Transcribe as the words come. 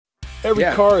Every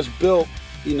car is built,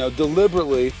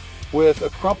 deliberately with a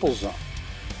crumple zone.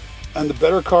 And the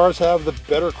better cars have the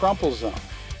better crumple zone.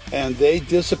 And they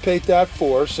dissipate that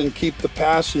force and keep the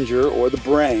passenger or the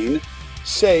brain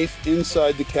safe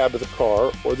inside the cab of the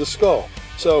car or the skull.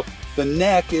 So the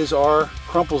neck is our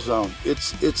crumple zone.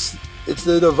 It's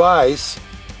the device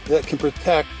that can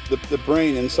protect the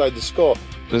brain inside the skull.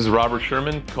 This is Robert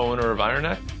Sherman, co-owner of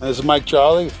IronNeck. And this is Mike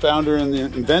Jolly, founder and the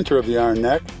inventor of the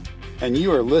IronNeck. And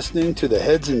you are listening to the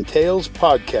Heads and Tails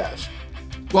podcast.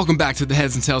 Welcome back to the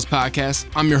Heads and Tails podcast.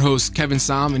 I'm your host, Kevin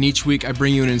Som, and each week I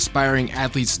bring you an inspiring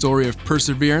athlete's story of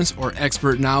perseverance or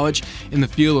expert knowledge in the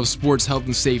field of sports health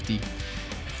and safety.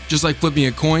 Just like flipping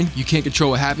a coin, you can't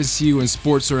control what happens to you in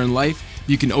sports or in life.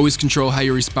 You can always control how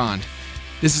you respond.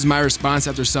 This is my response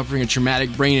after suffering a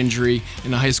traumatic brain injury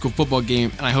in a high school football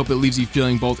game, and I hope it leaves you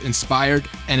feeling both inspired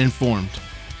and informed.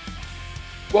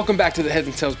 Welcome back to the Heads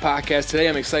and Tails podcast. Today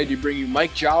I'm excited to bring you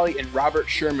Mike Jolly and Robert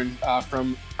Sherman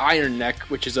from IronNeck,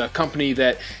 which is a company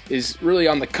that is really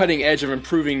on the cutting edge of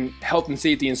improving health and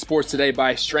safety in sports today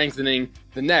by strengthening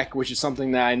the neck, which is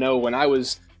something that I know when I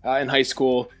was in high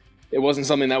school, it wasn't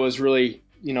something that was really,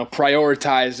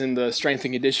 prioritized in the strength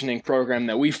and conditioning program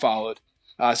that we followed.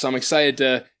 So I'm excited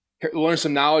to learn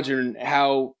some knowledge on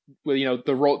how,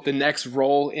 the neck's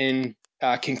role in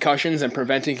concussions and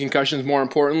preventing concussions, more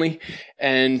importantly.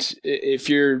 And if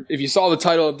you saw the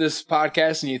title of this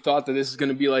podcast and you thought that this is going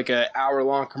to be like an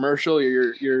hour-long commercial,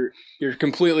 you're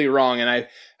completely wrong. And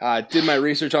I did my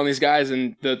research on these guys,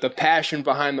 and the passion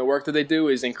behind the work that they do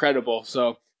is incredible.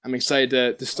 So I'm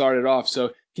excited to start it off.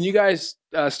 So can you guys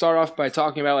start off by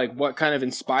talking about like what kind of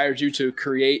inspired you to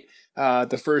create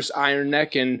the first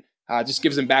IronNeck, and just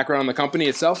give some background on the company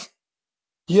itself?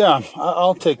 Yeah,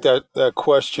 I'll take that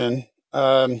question.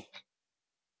 I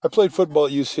played football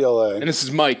at UCLA. And this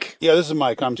is Mike. Yeah, this is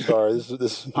Mike. I'm sorry. This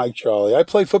is Mike Jolly. I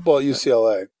played football at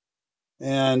UCLA.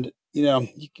 And, you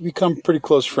become pretty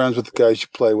close friends with the guys you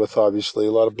play with, obviously.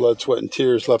 A lot of blood, sweat, and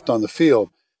tears left on the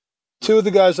field. Two of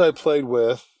the guys I played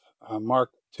with, Mark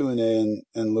Tuine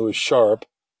and Louis Sharp,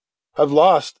 have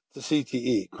lost to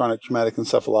CTE, chronic traumatic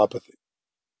encephalopathy.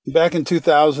 Back in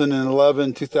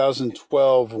 2011,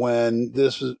 2012, when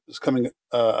this was coming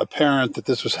apparent that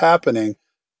this was happening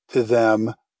to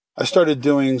them, I started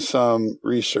doing some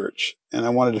research, and I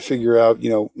wanted to figure out,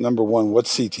 number one,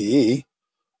 what's CTE?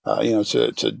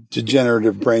 It's a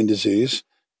degenerative brain disease.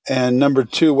 And number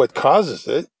two, what causes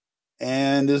it?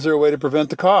 And is there a way to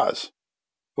prevent the cause?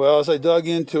 Well, as I dug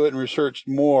into it and researched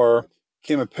more, it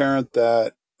became apparent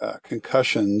that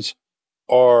concussions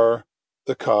are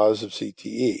the cause of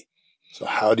CTE. So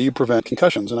how do you prevent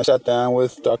concussions? And I sat down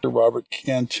with Dr. Robert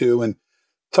Cantu and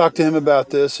talked to him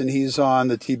about this, and he's on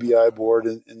the TBI board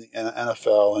in the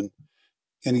NFL,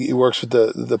 and he works with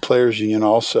the Players Union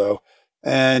also.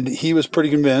 And he was pretty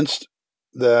convinced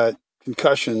that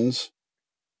concussions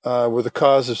were the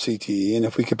cause of CTE, and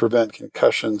if we could prevent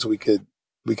concussions, we could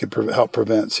help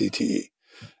prevent CTE.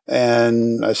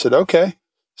 And I said, okay.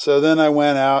 So then I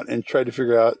went out and tried to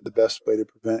figure out the best way to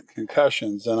prevent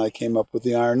concussions, and I came up with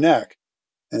the IronNeck.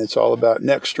 And it's all about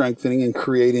neck strengthening and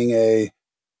creating a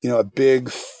big,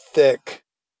 thick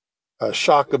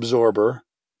shock absorber,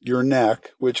 your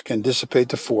neck, which can dissipate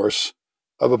the force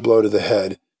of a blow to the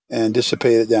head and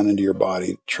dissipate it down into your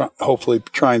body, hopefully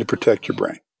trying to protect your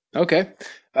brain. Okay.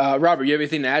 Robert, you have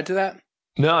anything to add to that?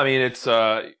 No, I mean, it's,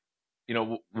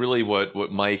 really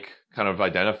what Mike kind of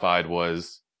identified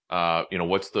was,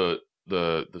 what's the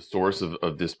source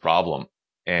of this problem.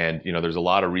 And, there's a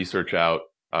lot of research out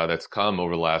that's come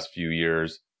over the last few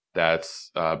years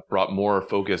that's brought more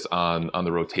focus on the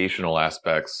rotational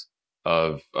aspects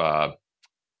of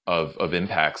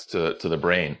impacts to the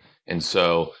brain. And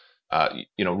so,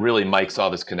 really Mike saw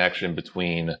this connection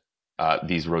between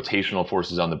these rotational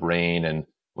forces on the brain. And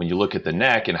when you look at the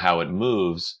neck and how it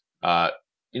moves,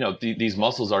 these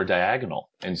muscles are diagonal.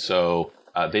 And so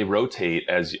they rotate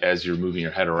as you're moving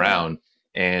your head around.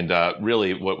 And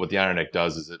really what the IronNeck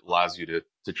does is it allows you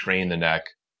to train the neck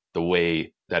the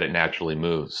way that it naturally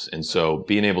moves. And so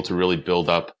being able to really build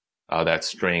up that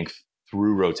strength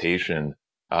through rotation,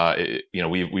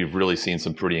 we've really seen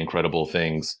some pretty incredible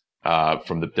things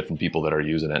from the different people that are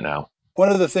using it now. One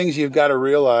of the things you've got to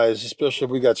realize, especially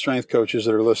if we got strength coaches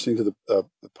that are listening to the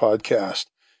podcast,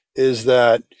 is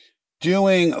that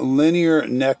doing linear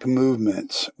neck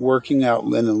movements, working out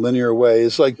in a linear way,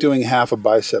 is like doing half a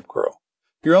bicep curl.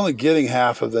 You're only getting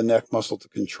half of the neck muscle to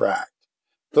contract.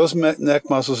 Those neck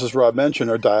muscles, as Rob mentioned,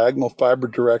 are diagonal fiber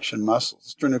direction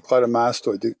muscles.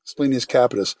 Sternocleidomastoid, the splenius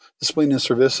capitis, the splenius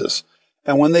cervicis.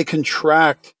 And when they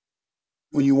contract,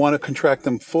 when you want to contract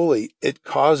them fully, it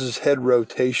causes head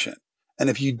rotation. And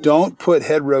if you don't put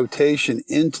head rotation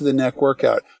into the neck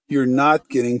workout, you're not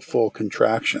getting full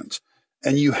contractions.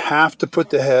 And you have to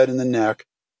put the head and the neck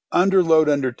under load,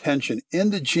 under tension in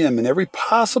the gym in every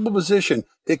possible position.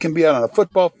 It can be out on a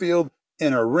football field,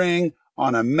 in a ring,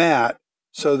 on a mat,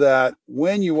 so that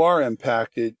when you are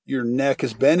impacted, your neck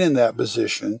has been in that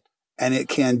position and it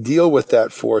can deal with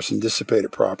that force and dissipate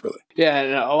it properly. Yeah,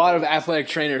 and a lot of athletic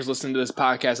trainers listen to this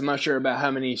podcast. I'm not sure about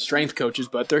how many strength coaches,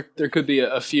 but there could be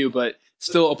a few, but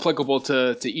still applicable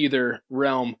to either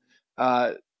realm.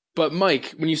 But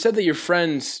Mike, when you said that you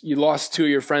lost two of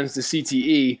your friends to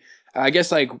CTE, I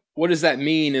guess like what does that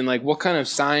mean, and like what kind of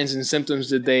signs and symptoms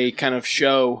did they kind of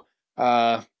show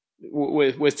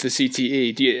with the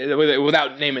CTE?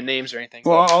 Without naming names or anything.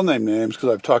 Well, I'll name names because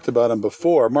I've talked about them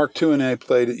before. Mark Tuinei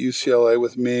played at UCLA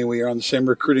with me. We are on the same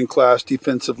recruiting class,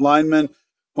 defensive lineman.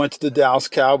 Went to the Dallas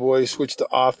Cowboys, switched to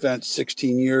offense,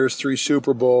 16 years, 3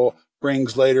 Super Bowl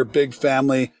rings later, big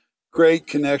family, great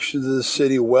connection to the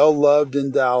city, well loved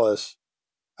in Dallas.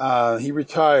 He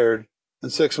retired,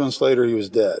 and 6 months later he was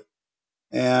dead.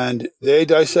 And they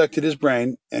dissected his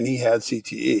brain, and he had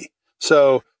CTE.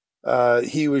 So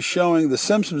he was showing the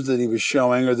symptoms that he was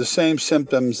showing are the same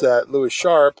symptoms that Lewis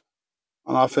Sharp,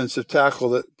 an offensive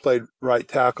tackle that played right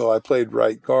tackle, I played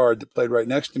right guard, that played right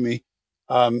next to me,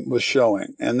 was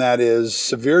showing. And that is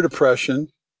severe depression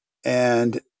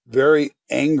and very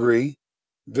angry,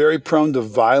 very prone to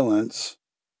violence,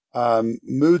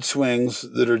 mood swings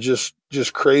that are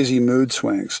just crazy mood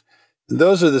swings. And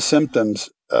those are the symptoms,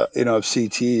 of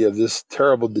CTE, of this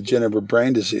terrible degenerative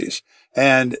brain disease.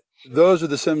 And those are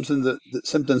the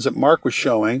symptoms that Mark was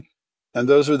showing, and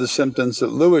those are the symptoms that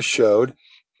Lewis showed.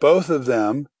 Both of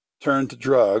them turned to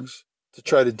drugs to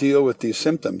try to deal with these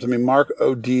symptoms. I mean, Mark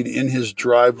OD'd in his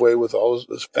driveway with all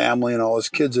his family and all his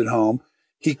kids at home.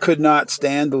 He could not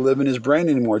stand to live in his brain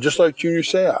anymore, just like Junior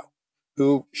Seau,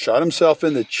 who shot himself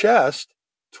in the chest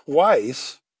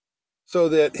twice so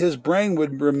that his brain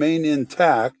would remain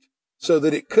intact so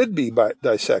that it could be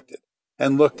dissected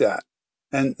and looked at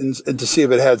and to see if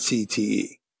it had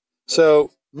CTE.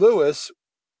 So Lewis,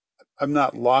 I've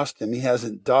not lost him. He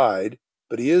hasn't died,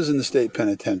 but he is in the state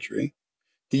penitentiary.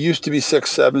 He used to be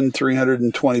 6'7",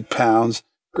 320 pounds,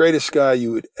 greatest guy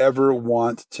you would ever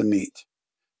want to meet.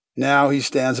 Now he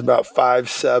stands about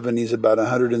 5'7", he's about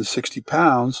 160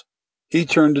 pounds. He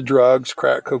turned to drugs,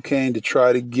 crack cocaine, to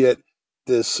try to get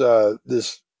this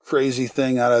crazy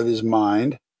thing out of his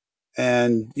mind,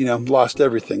 and lost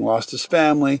everything. Lost his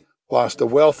family, lost the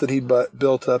wealth that he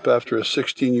built up after a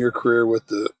 16-year career with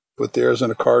the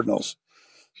Arizona Cardinals.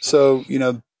 So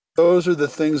those are the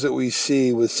things that we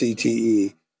see with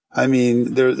CTE. I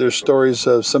mean, there's stories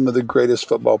of some of the greatest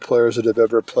football players that have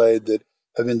ever played that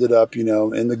have ended up,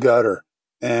 in the gutter,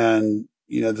 and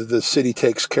the city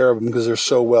takes care of them because they're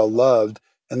so well loved,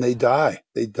 and they die.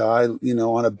 They die,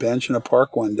 on a bench in a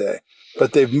park one day.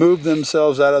 But they've moved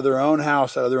themselves out of their own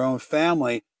house, out of their own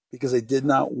family, because they did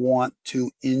not want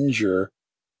to injure,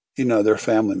 their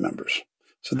family members.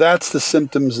 So that's the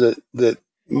symptoms that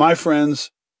my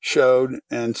friends showed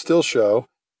and still show.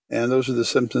 And those are the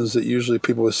symptoms that usually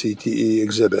people with CTE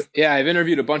exhibit. Yeah, I've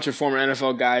interviewed a bunch of former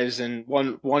NFL guys, and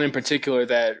one in particular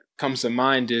that comes to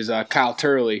mind is Kyle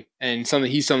Turley. And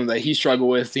something that he struggled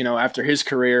with, after his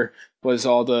career was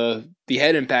all the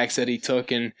head impacts that he took.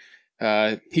 And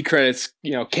he credits,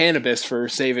 cannabis for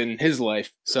saving his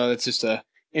life. So that's just a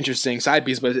interesting side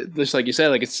piece. But just like you said,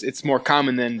 like it's more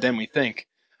common than we think.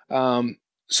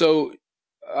 So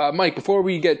Mike, before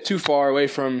we get too far away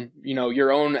from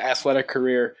your own athletic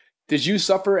career, did you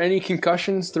suffer any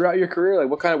concussions throughout your career? Like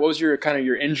what was your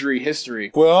injury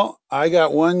history? Well, I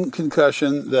got one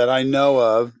concussion that I know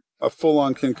of, a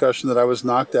full-on concussion that I was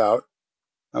knocked out.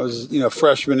 I was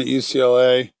freshman at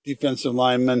UCLA, defensive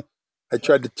lineman. I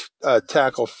tried to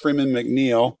tackle Freeman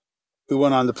McNeil, who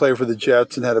went on to play for the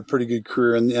Jets and had a pretty good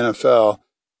career in the NFL.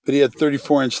 But he had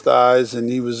 34-inch thighs, and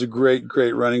he was a great,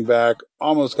 great running back,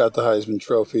 almost got the Heisman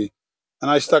Trophy.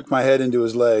 And I stuck my head into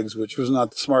his legs, which was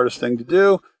not the smartest thing to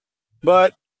do.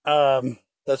 But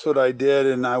that's what I did,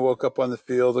 and I woke up on the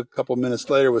field a couple minutes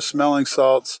later with smelling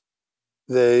salts.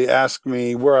 They asked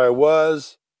me where I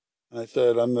was, and I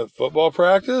said, I'm at football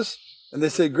practice. And they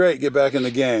said, great, get back in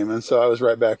the game. And so I was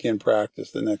right back in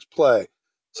practice the next play.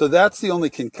 So that's the only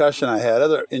concussion I had.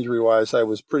 Other injury-wise, I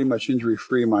was pretty much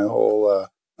injury-free my whole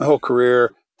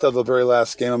career, till the very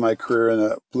last game of my career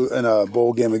in a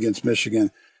bowl game against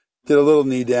Michigan. Did a little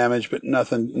knee damage, but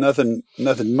nothing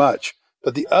much.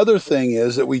 But the other thing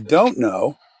is that we don't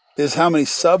know is how many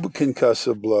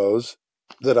subconcussive blows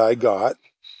that I got.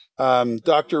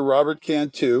 Dr. Robert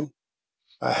Cantu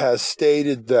has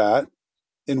stated that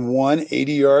in one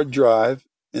 80-yard drive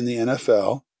in the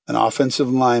NFL, an offensive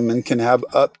lineman can have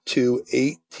up to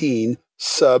 18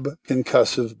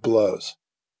 subconcussive blows.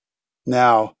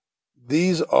 Now,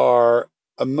 these are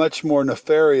a much more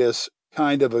nefarious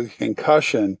kind of a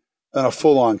concussion than a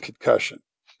full-on concussion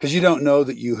because you don't know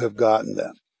that you have gotten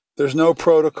them. There's no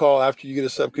protocol after you get a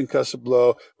subconcussive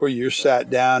blow where you're sat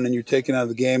down and you're taken out of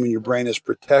the game and your brain is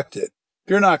protected. If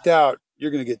you're knocked out,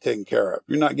 you're going to get taken care of.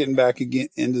 You're not getting back again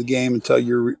into the game until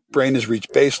your brain has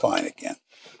reached baseline again.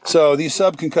 So these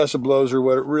subconcussive blows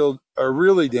are are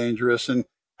really dangerous. And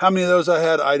how many of those I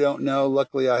had, I don't know.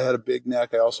 Luckily, I had a big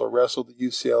neck. I also wrestled at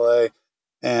UCLA,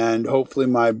 and hopefully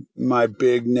my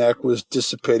big neck was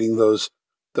dissipating those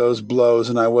blows,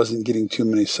 and I wasn't getting too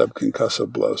many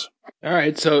subconcussive blows. All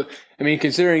right. So, I mean,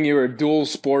 considering you were a dual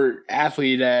sport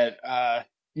athlete at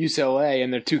UCLA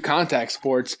and they're two contact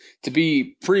sports, to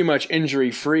be pretty much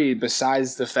injury free,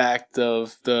 besides the fact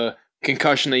of the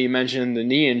concussion that you mentioned, the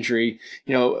knee injury,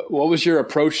 what was your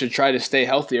approach to try to stay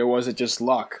healthy, or was it just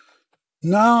luck?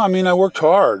 No, I mean, I worked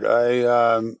hard.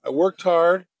 I worked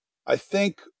hard. I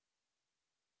think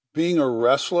being a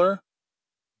wrestler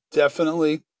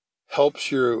definitely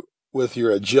helps you with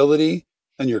your agility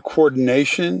and your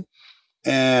coordination.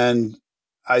 And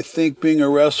I think being a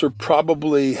wrestler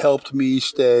probably helped me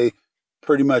stay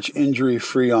pretty much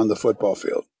injury-free on the football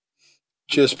field.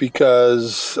 Just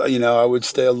because, I would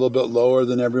stay a little bit lower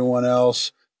than everyone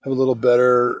else, have a little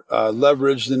better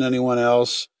leverage than anyone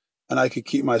else, and I could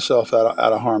keep myself out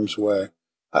of harm's way.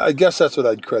 I guess that's what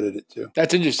I'd credit it to.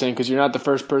 That's interesting because you're not the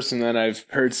first person that I've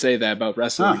heard say that about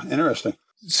wrestling. Interesting.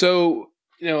 So,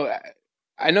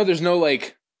 I know there's no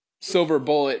silver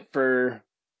bullet for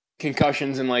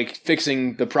concussions and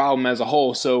fixing the problem as a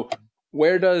whole. So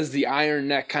where does the iron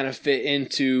neck kind of fit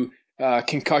into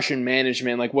concussion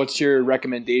management? What's your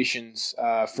recommendations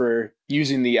for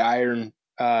using the iron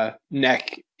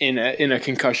neck in a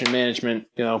concussion management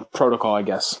protocol, I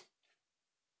guess?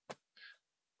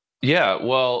 Yeah,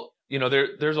 well,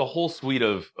 there's a whole suite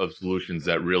of solutions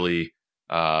that really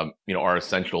are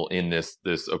essential in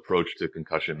this approach to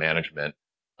concussion management.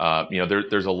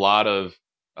 There's a lot of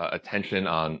attention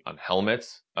on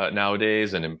helmets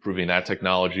nowadays and improving that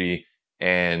technology,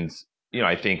 and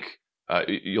I think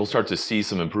you'll start to see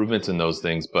some improvements in those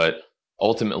things. But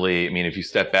ultimately, I mean, if you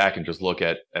step back and just look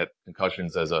at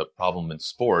concussions as a problem in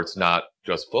sports, not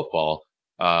just football,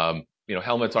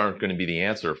 helmets aren't going to be the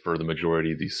answer for the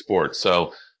majority of these sports.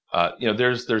 So,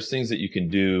 there's things that you can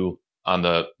do on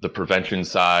the prevention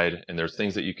side, and there's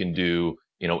things that you can do,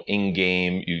 in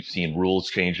game. You've seen rules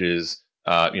changes,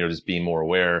 just being more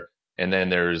aware. And then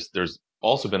there's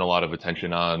also been a lot of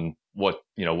attention on what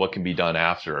can be done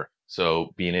after.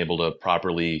 So being able to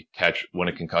properly catch when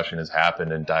a concussion has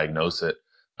happened and diagnose it,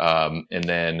 and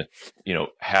then,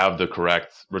 have the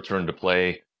correct return to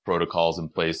play protocols in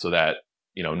place so that,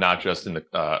 not just in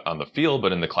the, on the field,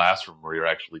 but in the classroom where you're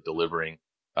actually delivering,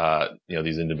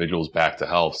 these individuals back to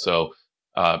health. So,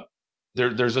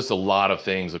 there's just a lot of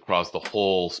things across the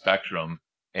whole spectrum.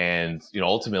 And,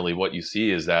 ultimately what you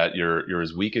see is that you're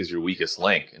as weak as your weakest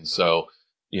link. And so,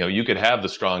 you could have the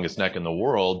strongest neck in the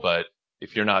world, but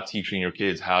if you're not teaching your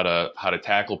kids how to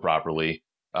tackle properly,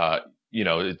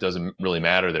 it doesn't really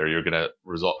matter there. You're going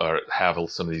to have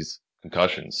some of these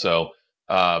concussions. So,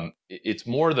 it's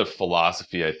more the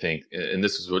philosophy, I think, and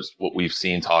this is what we've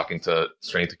seen talking to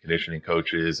strength and conditioning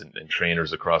coaches and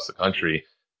trainers across the country,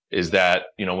 is that,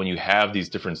 when you have these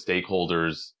different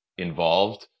stakeholders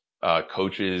involved,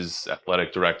 coaches,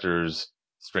 athletic directors,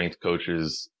 strength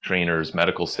coaches, trainers,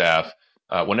 medical staff,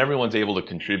 when everyone's able to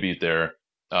contribute there,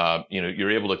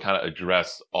 you're able to kind of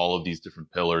address all of these different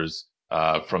pillars,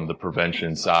 from the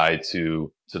prevention side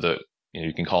to the,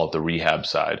 you can call it the rehab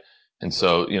side. And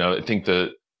so, I think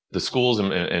the schools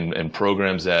and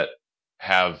programs that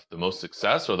have the most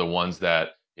success are the ones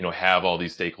that, have all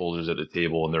these stakeholders at the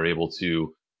table, and they're able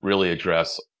to really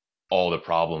address all the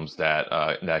problems that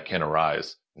can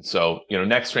arise. And so,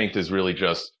 neck strength is really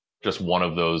just one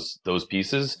of those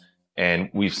pieces. And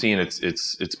we've seen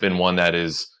it's been one that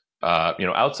is,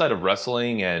 outside of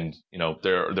wrestling, and,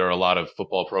 there are a lot of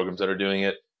football programs that are doing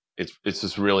it. It's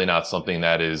just really not something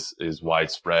that is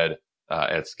widespread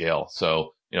at scale.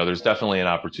 So, there's definitely an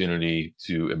opportunity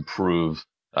to improve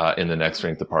in the neck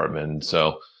strength department. And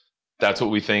so that's what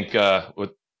we think,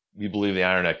 what we believe the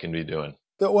iron neck can be doing.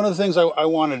 One of the things I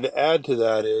wanted to add to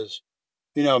that is,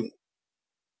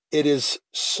 it is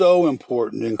so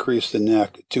important to increase the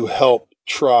neck to help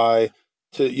try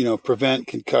to, prevent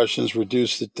concussions,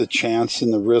 reduce the chance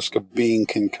and the risk of being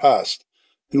concussed.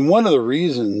 And one of the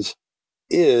reasons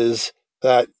is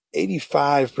that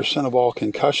 85% of all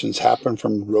concussions happen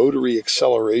from rotary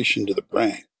acceleration to the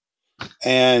brain.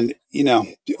 And,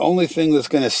 the only thing that's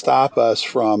going to stop us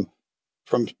from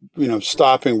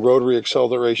stopping rotary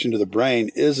acceleration to the brain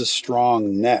is a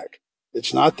strong neck.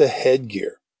 It's not the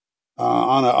headgear.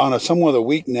 On a somewhat of a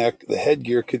weak neck, the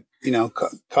headgear could,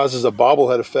 causes a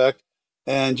bobblehead effect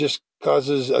and just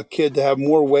causes a kid to have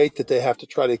more weight that they have to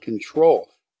try to control.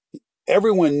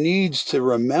 Everyone needs to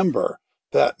remember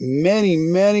that many,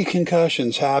 many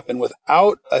concussions happen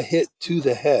without a hit to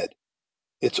the head.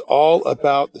 It's all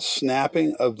about the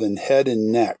snapping of the head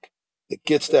and neck that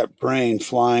gets that brain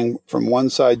flying from one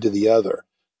side to the other.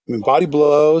 I mean, body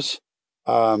blows,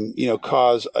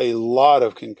 cause a lot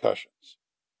of concussions,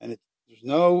 and there's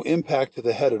no impact to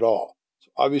the head at all.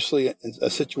 So obviously, in a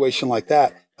situation like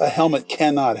that, a helmet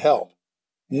cannot help.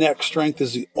 Neck strength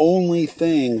is the only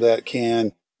thing that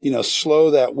can,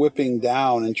 slow that whipping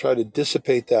down and try to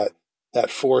dissipate that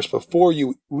force before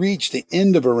you reach the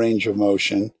end of a range of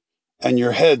motion and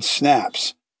your head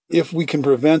snaps. If we can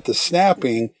prevent the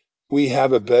snapping, we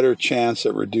have a better chance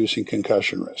at reducing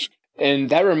concussion risk. And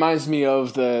that reminds me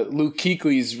of the Luke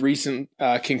Kuechly's recent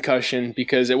concussion,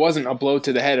 because it wasn't a blow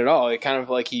to the head at all. It kind of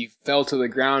like he fell to the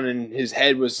ground and his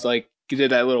head was like, he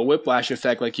did that little whiplash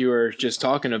effect like you were just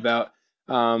talking about.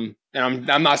 And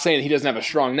I'm not saying he doesn't have a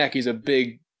strong neck. He's a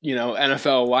big,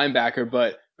 NFL linebacker,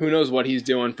 but who knows what he's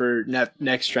doing for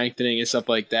neck strengthening and stuff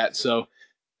like that. So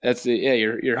you're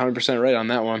 100% right on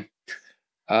that one.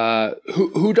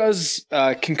 Who does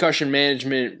concussion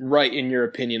management right, in your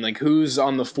opinion? Like, who's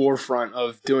on the forefront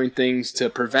of doing things to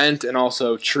prevent and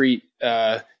also treat,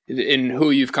 in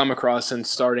who you've come across since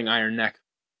starting Iron Neck?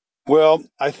 Well,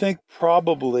 I think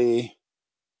probably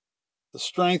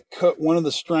one of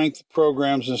the strength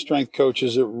programs and strength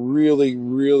coaches that really,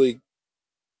 really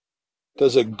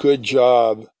does a good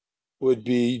job would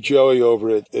be Joey over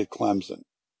at Clemson.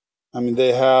 I mean,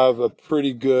 they have a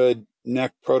pretty good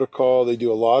neck protocol. They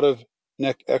do a lot of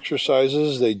neck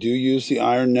exercises. They do use the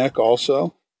Iron Neck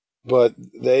also, but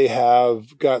they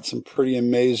have got some pretty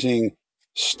amazing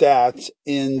stats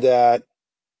in that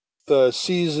the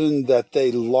season that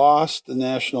they lost the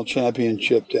national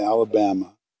championship to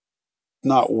Alabama,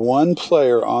 not one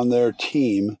player on their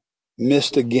team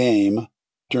missed a game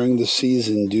during the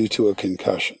season due to a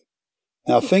concussion.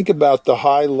 Now think about the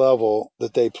high level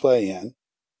that they play in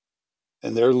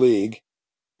their league,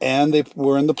 and they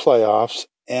were in the playoffs,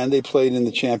 and they played in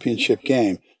the championship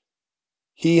game.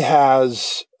 He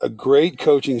has a great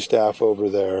coaching staff over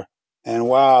there, and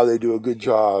wow, they do a good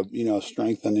job,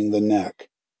 strengthening the neck.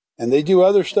 And they do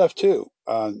other stuff too,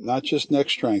 not just neck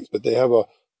strength, but they have a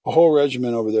whole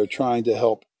regimen over there trying to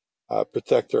help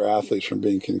protect their athletes from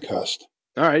being concussed.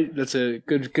 All right, that's a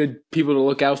good people to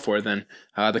look out for then.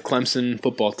 The Clemson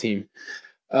football team.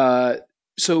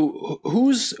 So who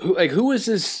is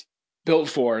this built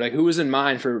for? Like, who was in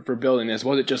mind for building this?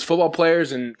 Was it just football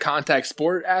players and contact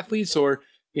sport athletes, or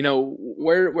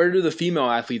where do the female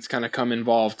athletes kind of come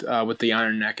involved with the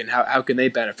Iron Neck, and how can they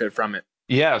benefit from it?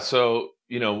 Yeah, so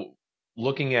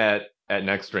looking at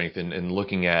neck strength and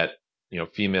looking at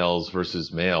females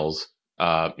versus males,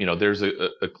 there's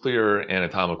a clear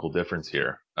anatomical difference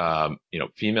here.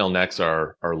 Female necks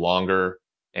are longer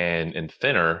and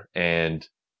thinner, and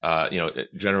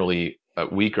generally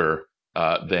weaker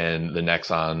than the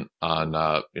necks on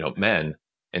men,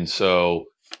 and so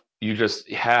you just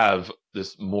have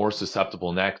this more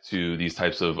susceptible neck to these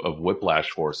types of whiplash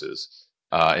forces,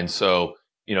 and so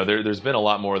there's been a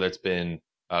lot more that's been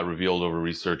revealed over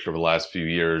research over the last few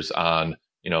years on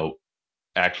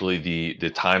actually the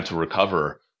time to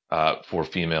recover for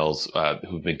females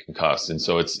who've been concussed, and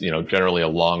so it's generally a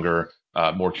longer,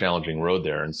 more challenging road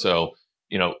there, and so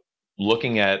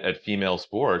looking at female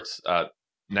sports,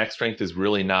 neck strength is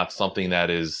really not something that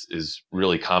is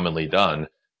really commonly done,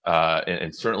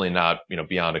 and certainly not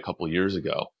beyond a couple of years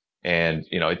ago. And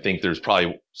I think there's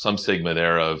probably some stigma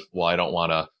there of, well, I don't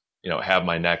want to have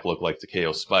my neck look like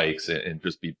Takeo Spikes and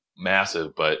just be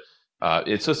massive, but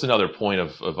it's just another point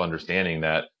of understanding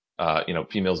that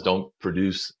females don't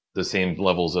produce the same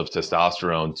levels of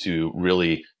testosterone to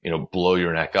really blow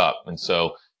your neck up, and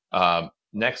so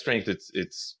neck strength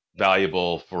it's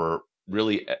valuable for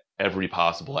really every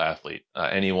possible athlete,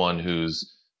 anyone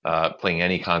who's playing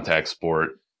any contact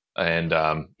sport, and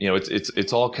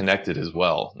it's all connected as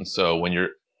well. And so when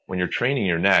you're training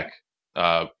your neck,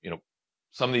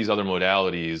 some of these other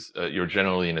modalities, you're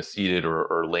generally in a seated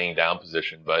or laying down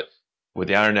position, but with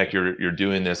the Iron Neck, you're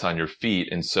doing this on your feet,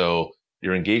 and so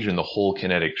you're engaging the whole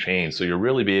kinetic chain. So you're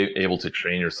really be able to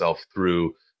train yourself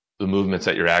through the movements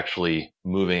that you're actually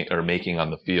moving or making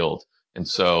on the field. And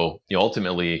so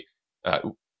ultimately,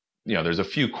 there's a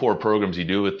few core programs you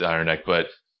do with the Iron Neck, but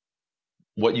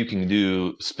what you can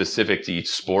do specific to each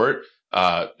sport,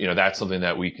 that's something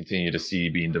that we continue to see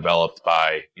being developed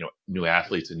by, new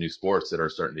athletes and new sports that are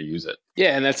starting to use it.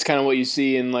 Yeah, and that's kind of what you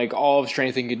see in like all of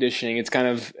strength and conditioning. It's kind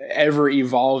of ever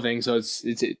evolving, so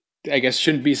it I guess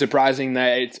shouldn't be surprising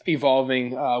that it's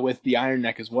evolving with the Iron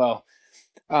Neck as well.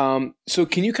 So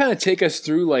can you kind of take us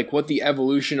through like what the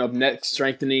evolution of neck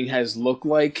strengthening has looked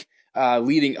like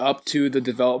leading up to the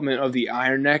development of the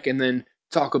Iron Neck, and then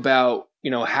talk about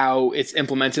how it's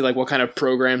implemented, like what kind of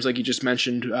programs, like you just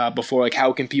mentioned before, like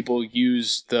how can people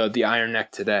use the Iron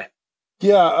Neck today?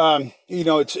 Yeah,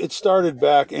 it started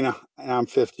back and I'm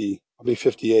 50. I'll be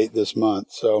 58 this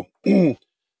month, so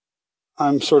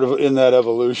I'm sort of in that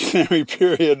evolutionary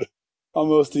period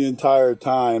almost the entire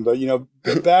time. But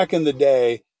back in the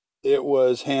day, it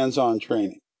was hands-on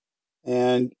training,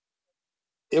 and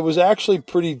it was actually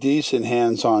pretty decent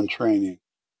hands-on training.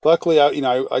 Luckily,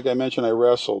 like I mentioned, I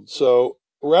wrestled. So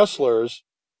wrestlers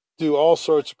do all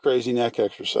sorts of crazy neck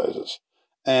exercises.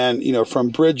 And, from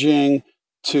bridging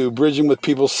to bridging with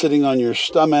people sitting on your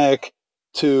stomach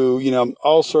to,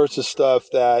 all sorts of stuff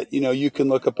that, you can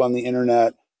look up on the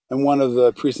internet. And one of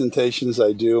the presentations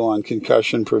I do on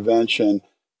concussion prevention,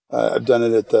 I've done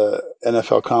it at the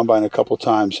NFL Combine a couple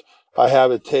times. I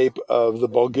have a tape of the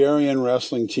Bulgarian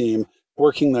wrestling team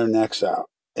working their necks out.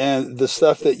 And the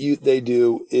stuff that they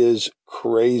do is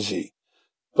crazy.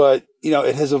 But,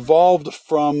 it has evolved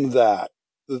from that.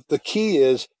 The key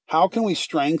is, how can we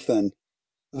strengthen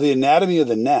the anatomy of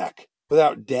the neck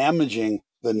without damaging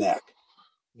the neck?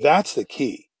 That's the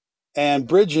key. And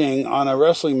bridging on a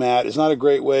wrestling mat is not a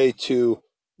great way to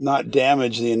not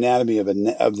damage the anatomy of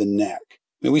the neck.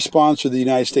 I mean, we sponsor the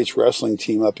United States wrestling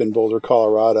team up in Boulder,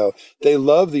 Colorado. They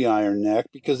love the Iron Neck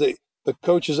because the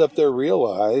coaches up there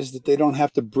realize that they don't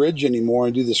have to bridge anymore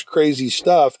and do this crazy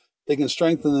stuff. They can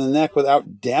strengthen the neck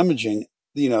without damaging,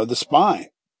 the spine.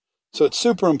 So it's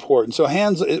super important. So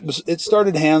it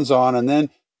started hands-on, and then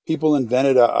people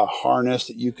invented a harness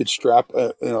that you could strap,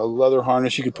 a leather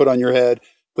harness you could put on your head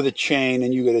with a chain,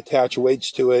 and you could attach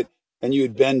weights to it, and you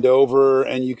would bend over,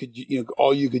 and you could,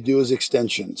 all you could do is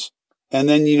extensions. And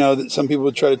then, some people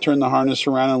would try to turn the harness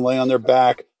around and lay on their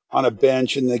back on a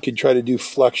bench, and they could try to do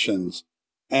flexions.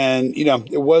 And,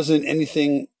 it wasn't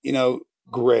anything,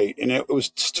 great. And it was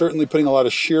certainly putting a lot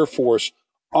of shear force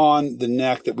on the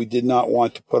neck that we did not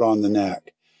want to put on the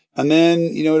neck. And then,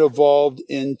 it evolved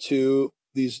into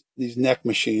these neck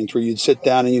machines where you'd sit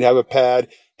down and you'd have a pad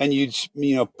and you'd,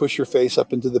 push your face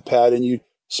up into the pad and you'd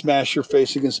smash your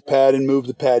face against the pad and move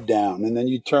the pad down. And then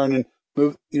you'd turn and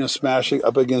move, smash it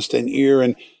up against an ear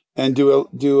and do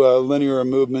a linear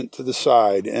movement to the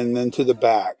side and then to the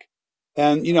back.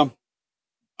 And,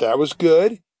 that was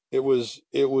good. It was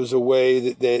a way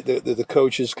that the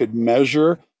coaches could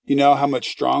measure, how much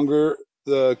stronger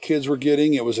the kids were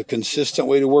getting. It was a consistent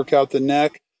way to work out the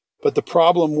neck. But the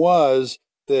problem was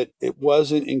that it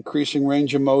wasn't increasing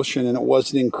range of motion and it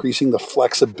wasn't increasing the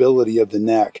flexibility of the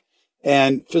neck.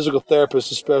 And physical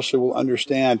therapists especially will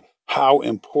understand how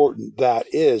important that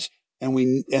is. And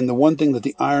the one thing that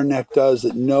the Iron Neck does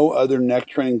that no other neck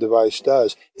training device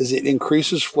does is it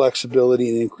increases flexibility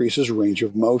and increases range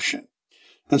of motion.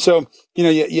 And so,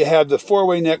 you have the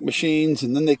 4-way neck machines,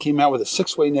 and then they came out with a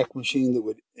 6-way neck machine that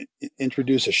would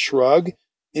introduce a shrug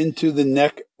into the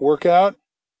neck workout.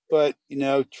 But,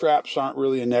 traps aren't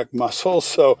really a neck muscle.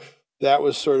 So that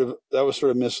was sort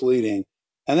of misleading.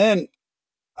 And then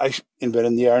I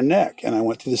invented the Iron Neck, and I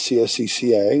went to the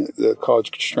CSCCA, the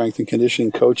College Strength and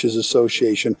Conditioning Coaches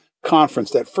Association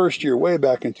conference that first year, way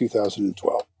back in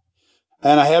 2012.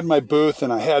 And I had my booth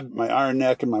and I had my Iron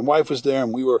Neck, and my wife was there,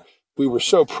 and we were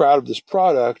so proud of this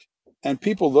product, and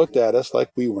people looked at us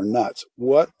like we were nuts.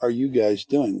 What are you guys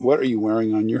doing? What are you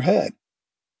wearing on your head?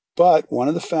 But one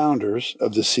of the founders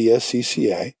of the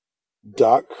CSCCA,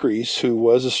 Doc Kreese, who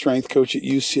was a strength coach at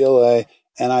UCLA,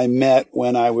 and I met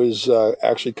when I was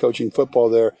actually coaching football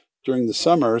there during the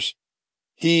summers,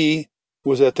 he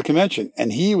was at the convention,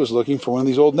 and he was looking for one of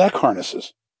these old neck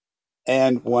harnesses.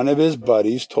 And one of his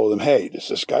buddies told him, hey, there's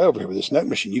this guy over here with this neck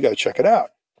machine. You got to check it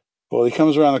out. Well, he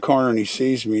comes around the corner and he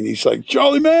sees me and he's like,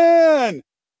 Jolly man,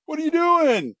 what are you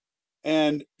doing?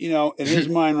 And, in his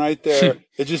mind right there,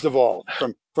 it just evolved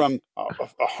from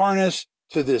a harness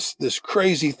to this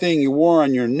crazy thing you wore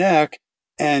on your neck.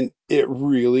 And it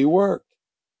really worked.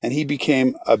 And he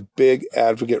became a big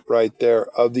advocate right there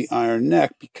of the Iron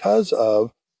Neck because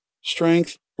of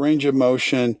strength, range of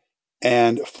motion,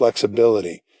 and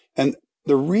flexibility. And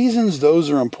the reasons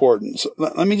those are important. So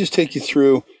let me just take you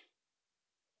through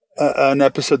an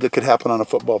episode that could happen on a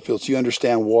football field. So you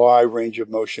understand why range of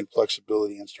motion,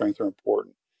 flexibility, and strength are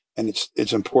important. And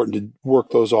it's important to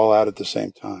work those all out at the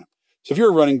same time. So if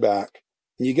you're a running back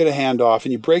and you get a handoff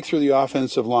and you break through the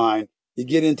offensive line, you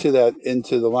get into the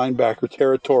linebacker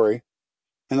territory,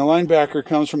 and the linebacker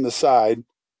comes from the side,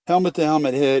 helmet to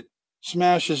helmet hit,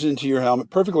 smashes into your helmet,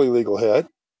 perfectly legal hit,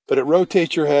 but it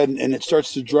rotates your head and it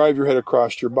starts to drive your head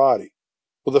across your body.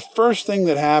 Well, the first thing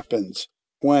that happens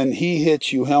when he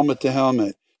hits you helmet to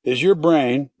helmet is your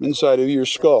brain inside of your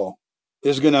skull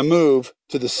is going to move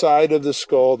to the side of the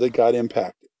skull that got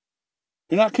impacted.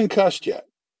 You're not concussed yet,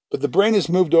 but the brain has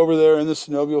moved over there in the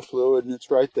synovial fluid and it's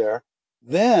right there.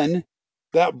 Then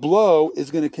that blow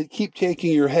is going to keep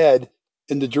taking your head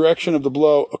in the direction of the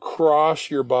blow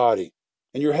across your body.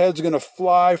 And your head's going to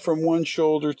fly from one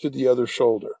shoulder to the other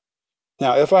shoulder.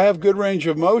 Now, if I have good range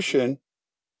of motion,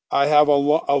 I have a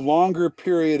longer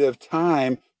period of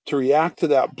time to react to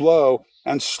that blow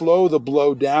and slow the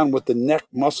blow down with the neck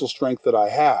muscle strength that I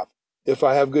have. If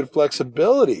I have good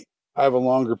flexibility, I have a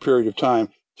longer period of time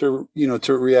to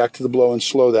react to the blow and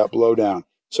slow that blow down.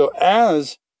 So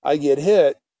as I get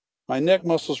hit, my neck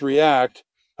muscles react.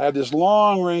 I have this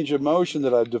long range of motion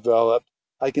that I've developed.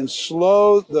 I can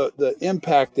slow the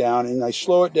impact down, and I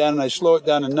slow it down, and I slow it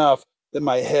down enough that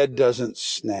my head doesn't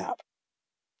snap.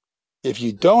 If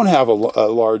you don't have a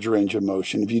large range of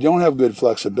motion, if you don't have good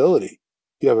flexibility,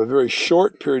 you have a very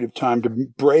short period of time to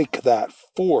break that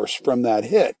force from that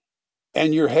hit,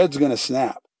 and your head's going to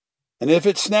snap. And if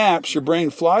it snaps, your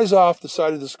brain flies off the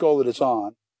side of the skull that it's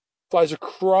on, flies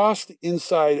across the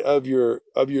inside of your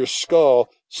skull,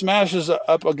 smashes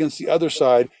up against the other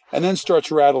side, and then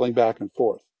starts rattling back and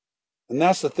forth. And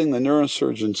that's the thing the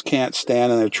neurosurgeons can't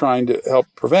stand, and they're trying to help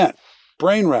prevent.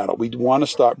 Brain rattle. We want to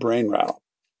stop brain rattle.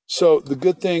 So the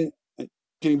good thing,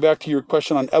 getting back to your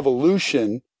question on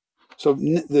evolution, so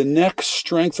the neck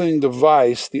strengthening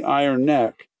device, the iron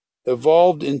neck,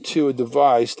 evolved into a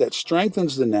device that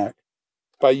strengthens the neck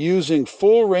by using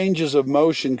full ranges of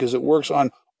motion because it works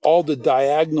on all the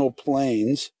diagonal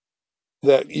planes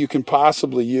that you can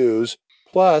possibly use.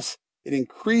 Plus, it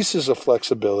increases the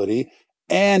flexibility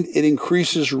and it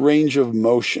increases range of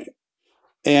motion.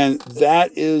 And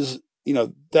that is,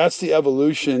 that's the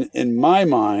evolution in my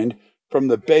mind from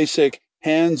the basic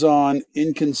hands-on,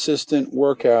 inconsistent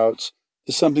workouts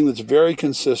to something that's very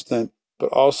consistent,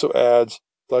 but also adds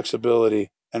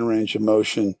flexibility and range of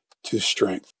motion to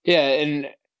strength. Yeah, and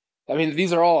I mean,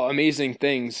 these are all amazing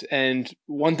things. And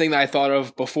one thing that I thought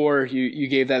of before you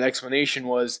gave that explanation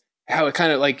was how it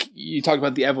kind of like you talked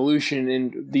about the evolution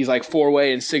in these like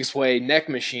 4-way and 6-way neck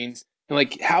machines and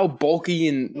like how bulky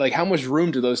and like how much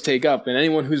room do those take up. And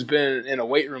anyone who's been in a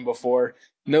weight room before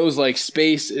knows like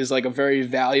space is like a very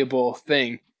valuable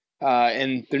thing.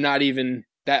 And they're not even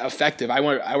that effective. I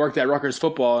worked at Rutgers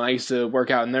football and I used to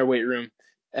work out in their weight room.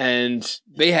 And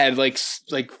they had like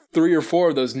 3 or 4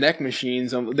 of those neck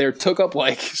machines. They took up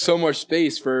like so much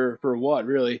space for what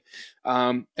really.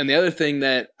 And the other thing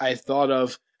that I thought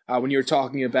of when you were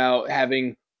talking about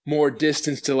having more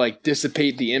distance to like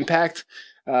dissipate the impact,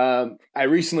 I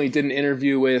recently did an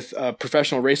interview with a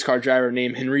professional race car driver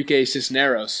named Enrique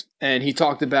Cisneros, and he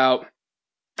talked about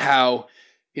how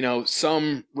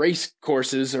some race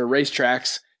courses or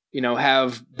racetracks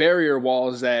have barrier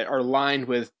walls that are lined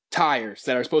with tires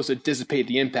that are supposed to dissipate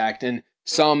the impact, and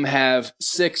some have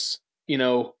 6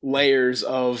 layers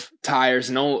of tires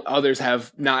and others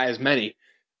have not as many.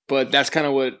 But that's kind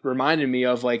of what reminded me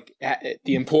of like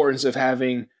the importance of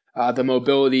having the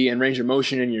mobility and range of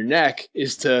motion in your neck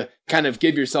is to kind of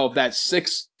give yourself that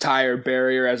 6 tire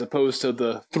barrier as opposed to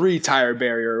the 3 tire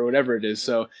barrier or whatever it is.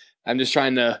 So I'm just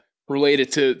trying to relate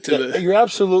it to You're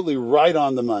absolutely right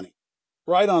on the money.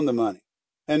 Right on the money.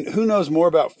 And who knows more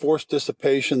about force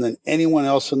dissipation than anyone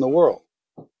else in the world?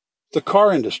 The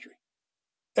car industry.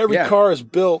 Every car is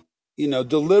built,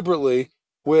 deliberately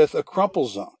with a crumple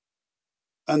zone.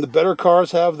 And the better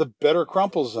cars have the better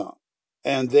crumple zone.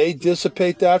 And they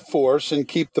dissipate that force and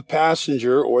keep the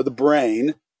passenger or the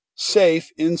brain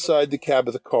safe inside the cab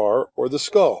of the car or the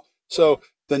skull. So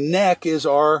the neck is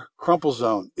our crumple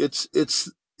zone. It's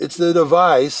the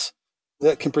device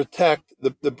that can protect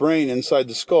the brain inside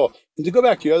the skull. And to go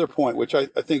back to the other point, which I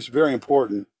think is very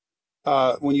important,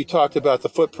 when you talked about the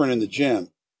footprint in the gym,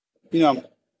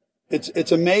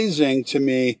 it's amazing to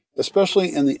me,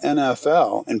 especially in the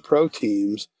NFL and pro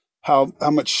teams, how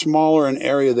much smaller an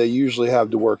area they usually have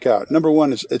to work out. Number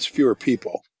one, it's fewer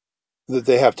people that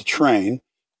they have to train.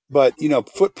 But,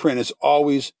 footprint is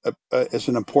always is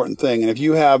an important thing. And if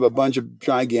you have a bunch of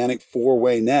gigantic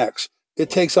 4-way necks, it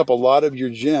takes up a lot of your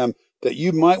gym that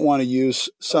you might want to use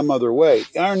some other way.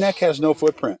 Our neck has no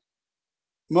footprint.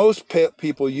 most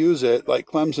people use it like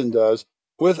Clemson does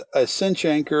with a cinch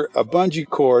anchor, a bungee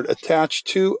cord attached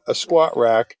to a squat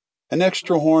rack, an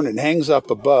extra horn that hangs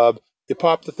up above. You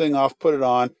pop the thing off, put it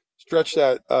on, stretch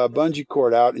that bungee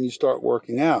cord out, and you start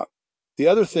working out. The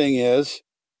other thing is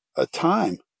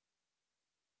time.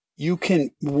 You can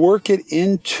work it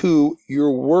into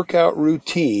your workout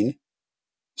routine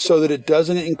so that it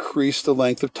doesn't increase the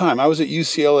length of time. I was at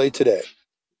UCLA today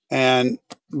and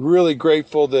really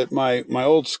grateful that my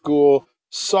old school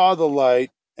saw the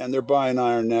light and they're buying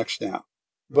Iron Necks now.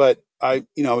 But I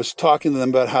was talking to them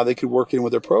about how they could work in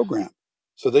with their program.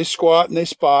 So they squat and they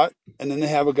spot, and then they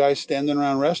have a guy standing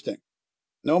around resting.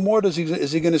 No more is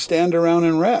he going to stand around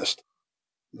and rest.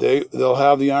 They'll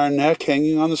have the Iron Neck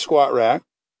hanging on the squat rack,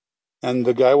 and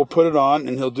the guy will put it on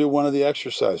and he'll do one of the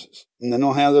exercises, and then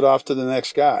he'll hand it off to the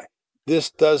next guy. This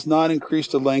does not increase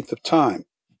the length of time.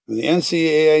 And the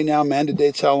NCAA now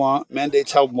mandates how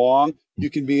long you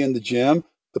can be in the gym.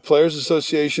 The Players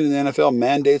Association in the NFL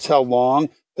mandates how long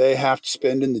they have to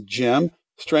spend in the gym.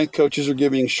 Strength coaches are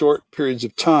giving short periods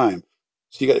of time.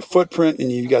 So you got a footprint,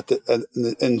 and you've got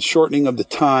the shortening of the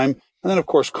time, and then of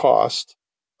course cost.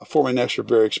 Four-way necks are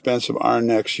very expensive. Iron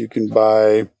Necks you can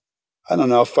buy,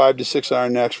 5 to 6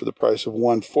 Iron Necks for the price of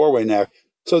one four-way neck.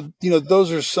 So,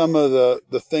 those are some of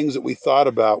the things that we thought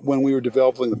about when we were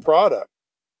developing the product,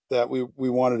 that we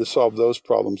wanted to solve those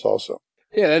problems also.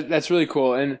 Yeah, that's really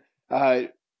cool. And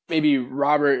maybe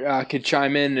Robert could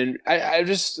chime in. And I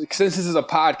just, since this is a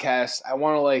podcast, I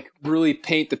want to really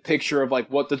paint the picture of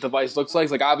what the device looks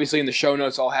like. Like obviously in the show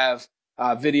notes, I'll have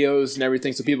videos and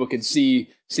everything so people can see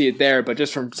it there. But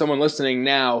just from someone listening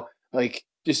now,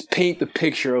 just paint the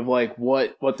picture of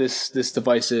what this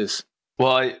device is.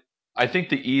 Well, I think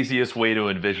the easiest way to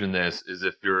envision this is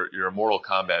if you're a Mortal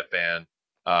Kombat fan.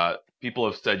 People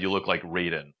have said you look like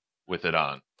Raiden with it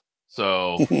on.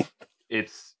 So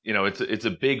it's a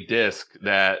big disc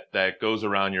that goes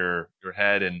around your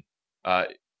head, and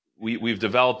we've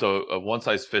developed a one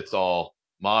size fits all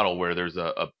model where there's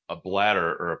a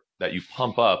bladder that you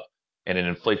pump up, and it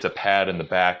inflates a pad in the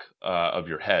back of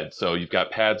your head. So you've got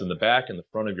pads in the back and the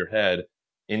front of your head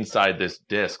inside this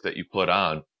disc that you put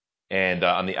on. And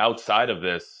on the outside of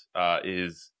this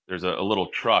there's a little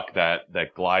truck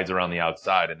that glides around the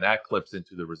outside, and that clips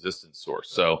into the resistance source.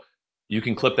 So you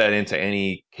can clip that into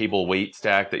any cable weight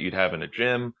stack that you'd have in a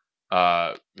gym.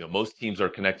 Most teams are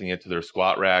connecting it to their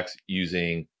squat racks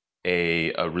using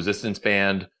a resistance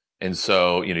band. And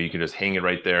so, you can just hang it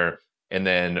right there. And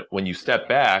then when you step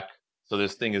back, so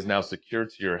this thing is now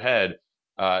secured to your head,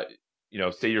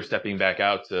 say you're stepping back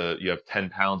out you have 10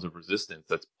 pounds of resistance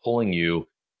that's pulling you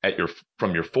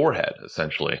from your forehead,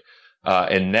 essentially.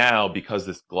 And now, because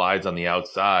this glides on the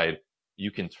outside,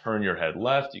 you can turn your head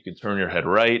left, you can turn your head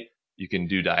right, you can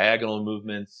do diagonal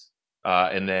movements,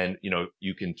 and then,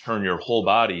 you can turn your whole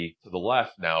body to the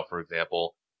left now, for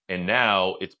example, and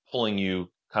now it's pulling you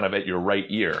kind of at your right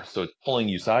ear. So it's pulling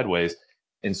you sideways.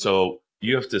 And so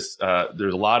you have to,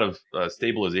 there's a lot of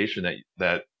stabilization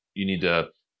that you need to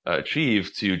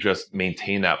achieve to just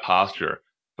maintain that posture.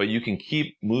 But you can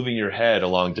keep moving your head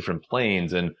along different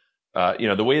planes. And,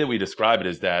 the way that we describe it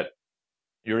is that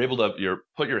you're able to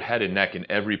put your head and neck in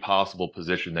every possible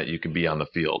position that you can be on the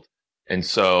field. And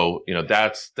so,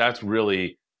 that's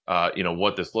really,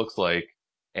 what this looks like.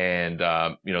 And,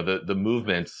 the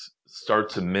movements start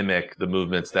to mimic the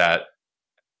movements that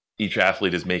each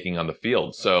athlete is making on the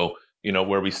field. So,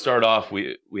 where we start off,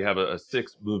 we have a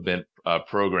 6 movement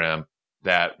program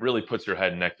that really puts your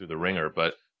head and neck through the ringer.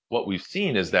 But what we've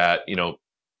seen is that,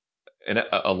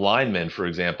 a lineman, for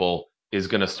example, is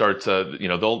going to start to,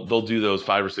 they'll do those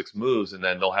 5 or 6 moves, and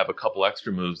then they'll have a couple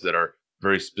extra moves that are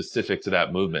very specific to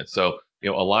that movement. So, a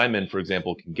lineman, for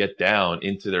example, can get down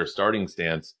into their starting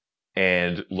stance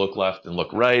and look left and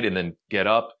look right, and then get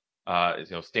up,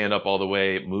 stand up all the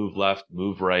way, move left,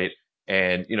 move right.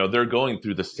 And, they're going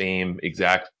through the same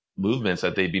exact movements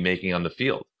that they'd be making on the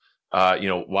field.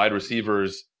 Wide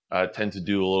receivers tend to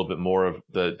do a little bit more of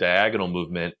the diagonal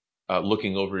movement,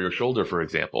 looking over your shoulder, for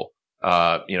example.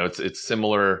 It's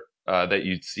similar that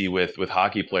you'd see with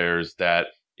hockey players that,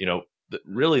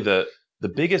 really the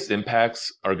biggest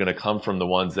impacts are going to come from the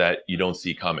ones that you don't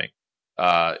see coming.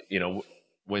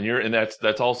 When you're, and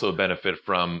that's also a benefit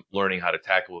from learning how to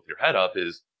tackle with your head up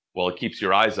is, well, it keeps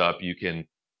your eyes up. You can,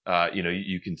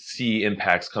 you can see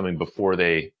impacts coming before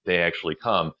they actually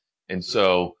come. And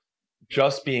so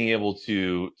just being able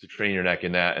to train your neck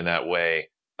in that way,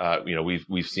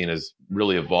 we've seen has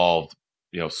really evolved,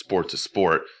 sport to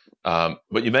sport.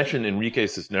 But you mentioned Enrique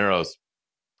Cisneros,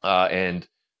 and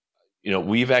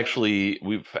we've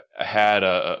had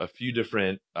a few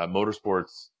different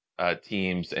motorsports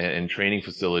teams and training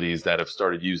facilities that have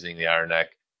started using the Iron Neck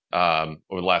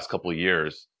over the last couple of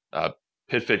years.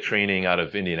 PitFit Training out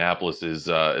of Indianapolis is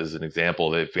an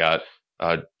example. They've got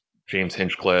James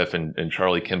Hinchcliffe and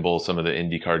Charlie Kimball, some of the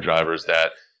IndyCar drivers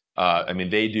that,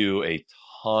 they do a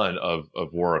ton of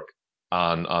work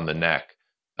on the neck.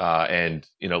 And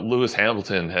Lewis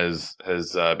Hamilton has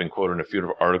been quoted in a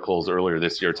few articles earlier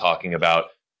this year talking about,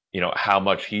 how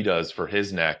much he does for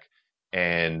his neck.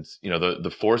 And,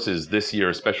 the forces this year,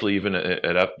 especially even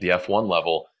at the F1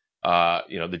 level,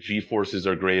 the G forces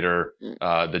are greater.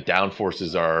 The down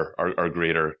forces are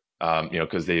greater,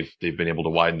 because they've been able to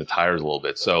widen the tires a little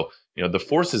bit. So, the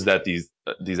forces that these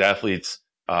athletes,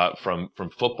 from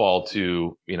football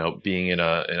to, being in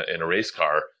a race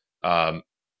car,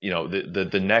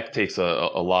 the neck takes a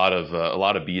lot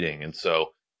of beating. And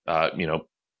so,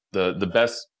 the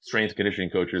best strength and conditioning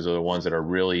coaches are the ones that are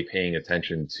really paying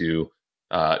attention to,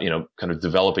 kind of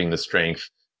developing the strength,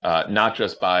 not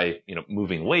just by,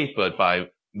 moving weight, but by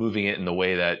moving it in the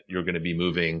way that you're going to be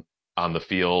moving on the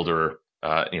field or,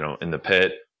 in the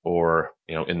pit or,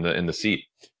 in the seat.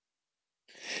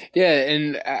 Yeah,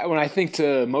 and when I think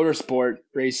to motorsport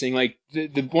racing, like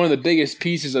one of the biggest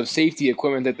pieces of safety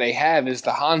equipment that they have is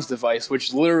the Hans device,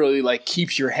 which literally like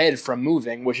keeps your head from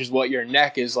moving, which is what your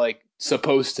neck is like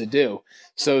supposed to do.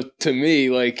 So to me,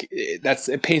 like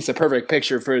it paints a perfect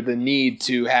picture for the need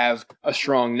to have a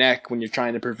strong neck when you're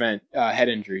trying to prevent head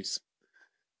injuries.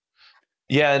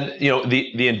 Yeah, and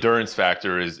the endurance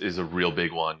factor is a real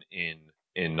big one in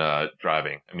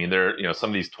driving. I mean, there some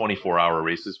of these 24-hour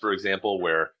races, for example,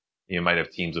 where you might have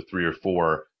teams of 3 or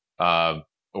 4,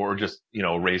 or just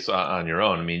a race on your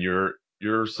own. I mean,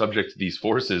 you're subject to these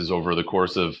forces over the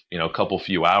course of a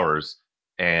few hours,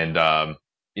 and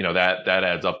that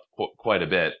adds up quite a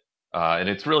bit, and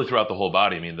it's really throughout the whole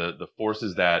body. I mean, the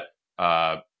forces that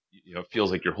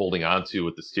feels like you're holding on to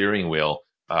with the steering wheel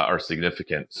are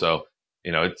significant. So.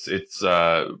 It's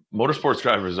motorsports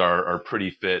drivers are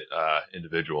pretty fit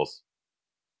individuals.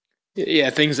 Yeah,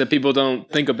 things that people don't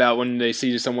think about when they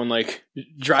see someone like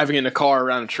driving in a car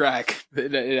around a track.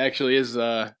 It actually is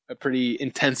a pretty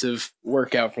intensive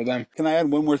workout for them. Can I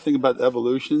add one more thing about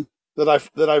evolution that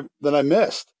I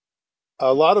missed?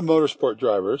 A lot of motorsport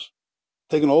drivers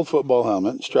take an old football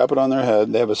helmet, strap it on their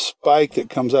head. They have a spike that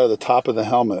comes out of the top of the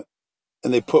helmet,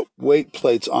 and they put weight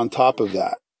plates on top of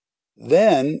that.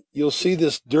 Then you'll see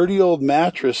this dirty old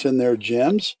mattress in their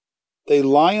gyms. They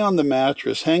lie on the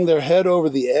mattress, hang their head over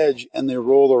the edge, and they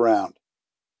roll around.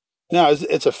 Now,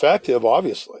 it's effective,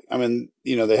 obviously. I mean,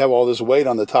 they have all this weight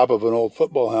on the top of an old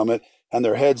football helmet, and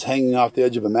their head's hanging off the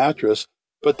edge of a mattress,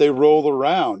 but they roll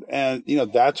around. And,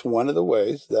 that's one of the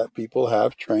ways that people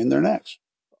have trained their necks.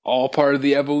 All part of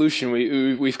the evolution.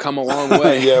 We've come a long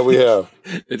way. Yeah, we have.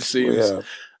 It seems.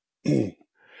 We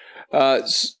have.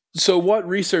 So what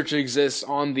research exists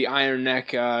on the Iron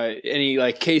Neck? Any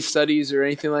like case studies or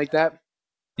anything like that?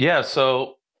 Yeah.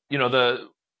 So, the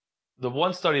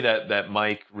one study that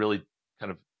Mike really kind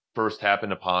of first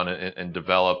happened upon and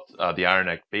developed the Iron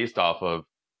Neck based off of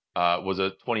was a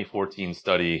 2014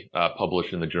 study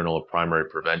published in the Journal of Primary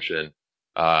Prevention.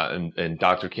 And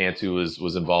Dr. Cantu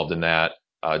was involved in that.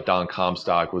 Don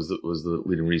Comstock was the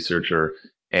leading researcher.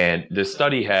 And this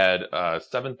study had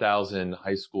 7,000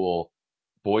 high school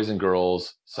boys and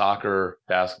girls, soccer,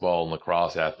 basketball, and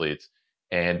lacrosse athletes.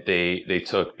 And they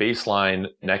took baseline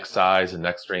neck size and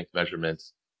neck strength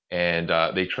measurements, and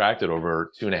they tracked it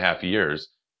over 2.5 years.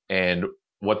 And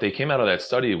what they came out of that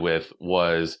study with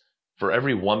was for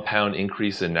every 1 pound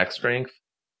increase in neck strength,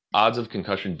 odds of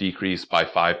concussion decreased by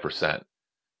 5%.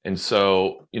 And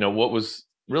so, what was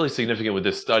really significant with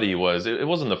this study was it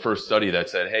wasn't the first study that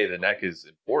said, hey, the neck is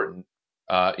important.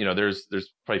 There's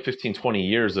probably 15, 20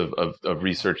 years of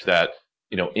research that,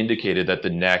 indicated that the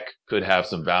neck could have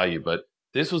some value. But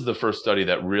this was the first study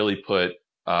that really put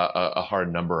a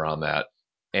hard number on that.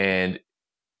 And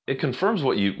it confirms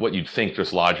what you'd think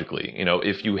just logically.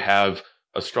 If you have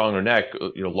a stronger neck,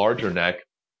 larger neck,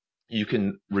 you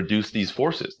can reduce these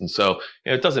forces. And so,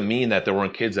 it doesn't mean that there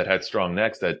weren't kids that had strong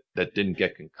necks that didn't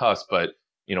get concussed. But,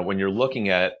 when you're looking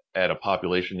at a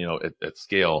population, at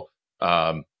scale,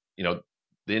 the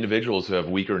individuals who have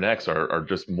weaker necks are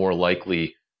just more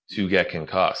likely to get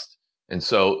concussed. And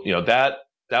so, that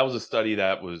was a study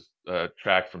that was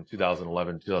tracked from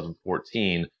 2011 to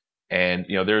 2014. And,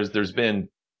 there's been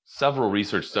several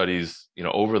research studies,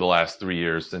 over the last 3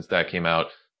 years since that came out,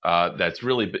 that's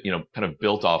really, kind of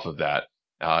built off of that.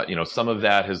 Some of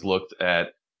that has looked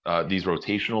at these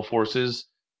rotational forces.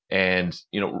 And,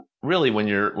 really when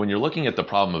you're looking at the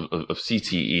problem of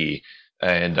CTE,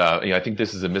 and I think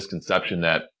this is a misconception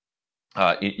that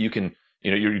you can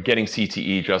you're getting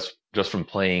CTE just from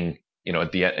playing, in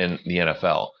the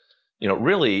NFL.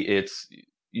 Really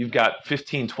you've got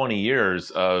 15, 20 years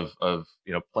of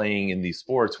playing in these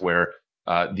sports where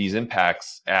these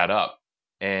impacts add up.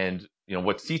 And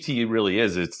what CTE really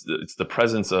is, it's the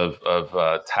presence of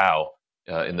tau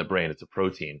in the brain. It's a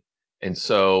protein. And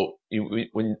so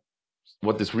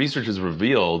what this research has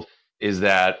revealed is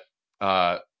that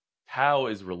tau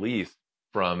is released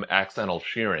from axonal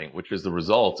shearing, which is the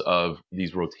result of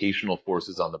these rotational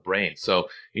forces on the brain. So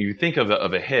you think of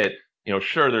a hit,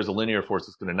 sure, there's a linear force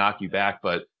that's going to knock you back,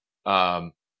 but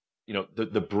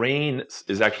the brain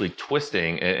is actually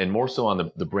twisting, and more so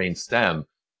on the brain stem.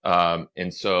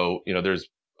 And so there's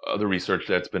other research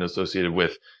that's been associated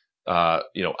with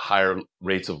higher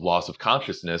rates of loss of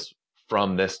consciousness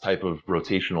from this type of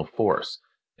rotational force.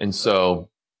 And so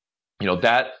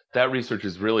that research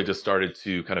has really just started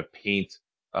to kind of paint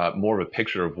more of a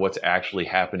picture of what's actually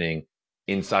happening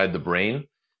inside the brain.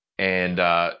 And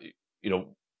on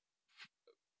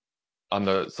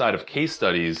the side of case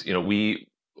studies,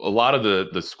 a lot of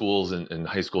the schools and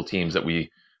high school teams that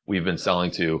we've been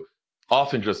selling to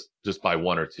often just buy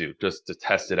one or two just to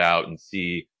test it out and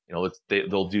see,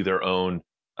 they'll do their own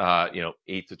 8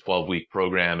 to 12 week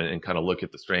program and kind of look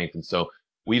at the strength. And so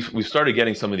we've started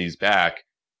getting some of these back,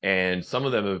 and some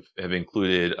of them have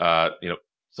included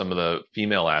some of the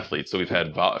female athletes. So we've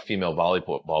had female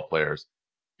volleyball players,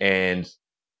 and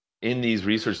in these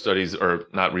research studies, or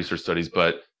not research studies,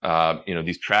 but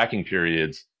these tracking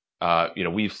periods,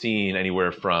 we've seen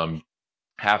anywhere from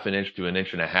 1/2 inch to 1.5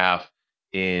 inches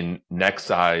in neck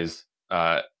size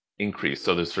increase,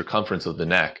 so the circumference of the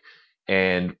neck.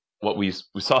 And what we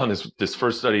saw in this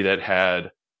first study that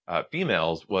had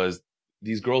females was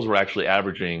these girls were actually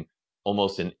averaging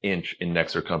almost 1 inch in neck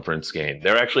circumference gain.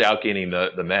 They're actually outgaining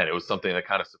the men. It was something that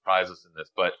kind of surprised us in this.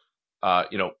 But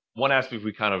one aspect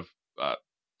we kind of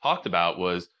talked about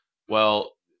was,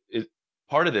 well,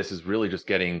 part of this is really just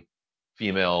getting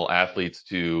female athletes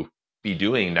to be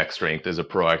doing neck strength as a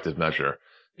proactive measure.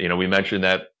 We mentioned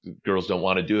that girls don't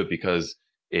want to do it because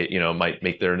it might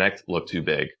make their neck look too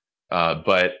big.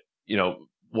 But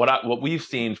what we've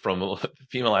seen from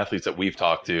female athletes that we've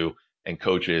talked to and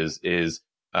coaches is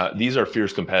these are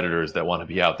fierce competitors that want to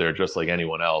be out there just like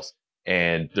anyone else,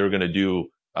 and they're going to do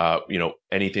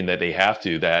anything that they have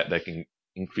to that can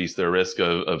increase their risk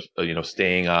of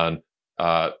staying on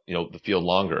the field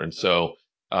longer. And so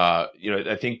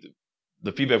I think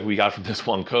the feedback we got from this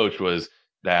one coach was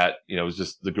that it was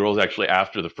just the girls actually,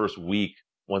 after the first week,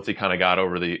 once they kind of got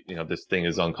over this thing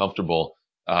is uncomfortable,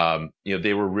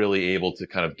 they were really able to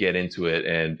kind of get into it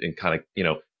and kind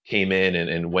of came in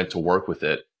and went to work with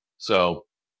it. So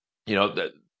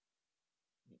that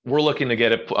we're looking to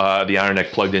get the Iron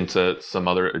Neck plugged into some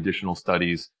other additional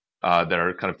studies that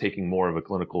are kind of taking more of a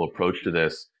clinical approach to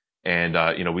this. And,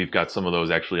 we've got some of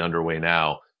those actually underway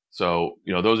now. So,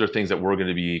 those are things that we're going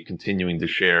to be continuing to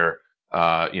share,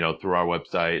 through our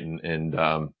website and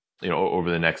over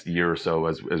the next year or so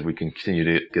as we continue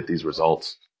to get these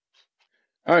results.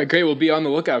 All right, great. We'll be on the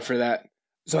lookout for that.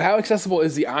 So how accessible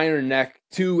is the Iron Neck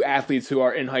to athletes who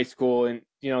are in high school and,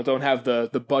 don't have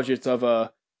the budgets of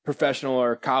a professional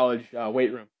or college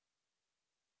weight room?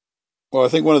 Well, I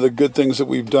think one of the good things that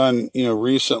we've done,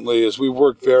 recently is we've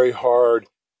worked very hard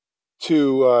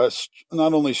to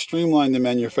not only streamline the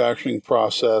manufacturing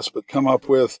process, but come up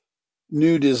with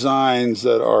new designs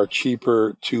that are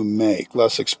cheaper to make,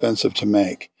 less expensive to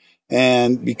make.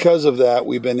 And because of that,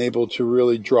 we've been able to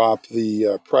really drop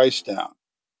the price down.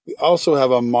 We also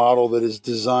have a model that is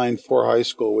designed for high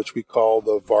school, which we call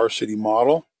the varsity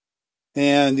model.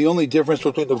 And the only difference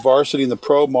between the varsity and the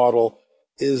pro model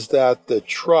is that the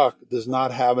truck does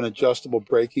not have an adjustable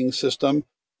braking system.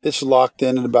 It's locked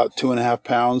in at about 2.5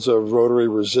 pounds of rotary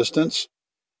resistance.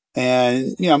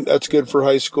 And, that's good for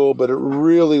high school, but it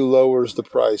really lowers the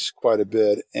price quite a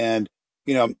bit. And,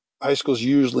 high schools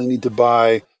usually need to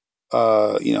buy,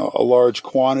 a large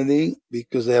quantity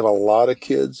because they have a lot of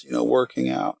kids, working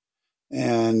out.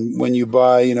 And when you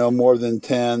buy, more than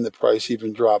 10, the price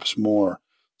even drops more.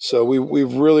 So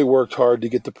we've really worked hard to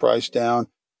get the price down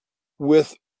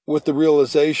with the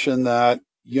realization that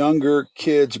younger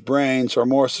kids' brains are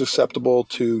more susceptible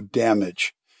to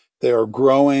damage. They are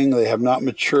growing, they have not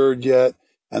matured yet,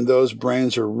 and those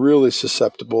brains are really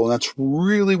susceptible. And that's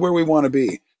really where we want to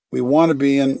be. We want to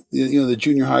be in the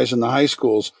junior highs and the high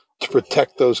schools to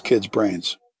protect those kids'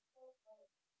 brains.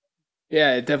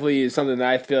 Yeah, it definitely is something that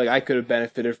I feel like I could have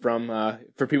benefited from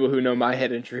for people who know my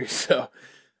head injuries. So,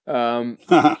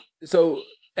 so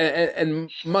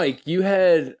And Mike, you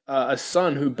had a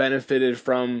son who benefited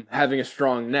from having a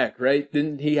strong neck, right?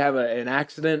 Didn't he have an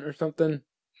accident or something?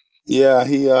 Yeah,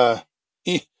 he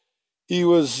he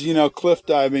was, cliff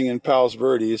diving in Palos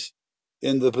Verdes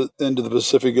into the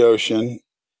Pacific Ocean,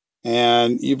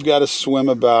 and you've got to swim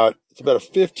it's about a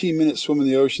 15-minute swim in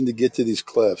the ocean to get to these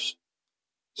cliffs.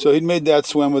 So he'd made that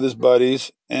swim with his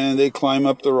buddies, and they climb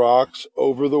up the rocks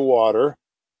over the water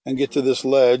and get to this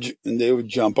ledge, and they would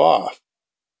jump off.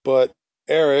 But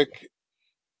Eric,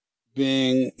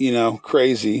 being,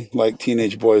 crazy like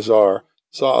teenage boys are,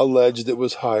 saw a ledge that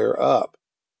was higher up.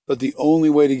 But the only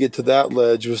way to get to that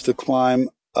ledge was to climb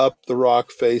up the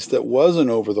rock face that wasn't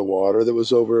over the water, that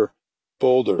was over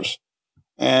boulders.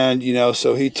 And,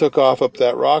 so he took off up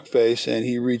that rock face and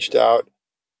he reached out,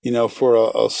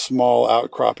 for a small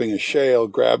outcropping of shale,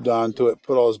 grabbed onto it,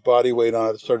 put all his body weight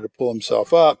on it, started to pull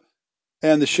himself up,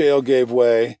 and the shale gave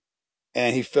way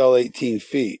and he fell 18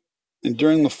 feet. And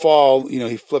during the fall,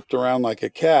 he flipped around like a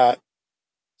cat.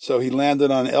 So he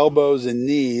landed on elbows and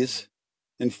knees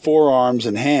and forearms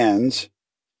and hands.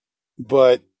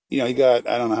 But, he got,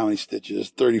 I don't know how many stitches,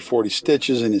 30, 40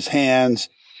 stitches in his hands,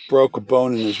 broke a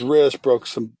bone in his wrist, broke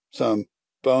some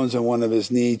bones in one of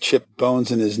his knee, chipped bones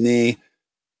in his knee.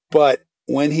 But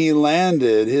when he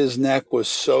landed, his neck was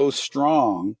so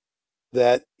strong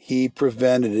that he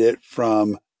prevented it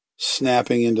from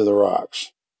snapping into the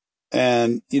rocks.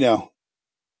 And,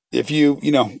 if you,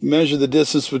 measure the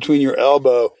distance between your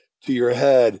elbow to your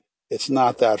head, it's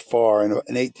not that far. And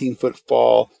an 18-foot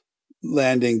fall,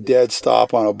 landing dead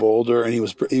stop on a boulder, and he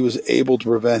was able to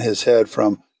prevent his head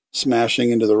from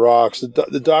smashing into the rocks.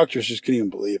 The doctors just couldn't even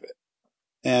believe it.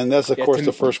 And that's, of course,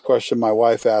 the first question my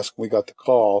wife asked when we got the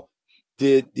call.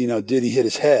 Did he hit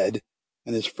his head?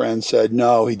 And his friend said,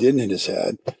 no, he didn't hit his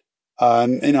head.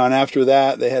 And after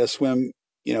that, they had to swim,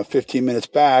 15 minutes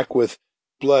back with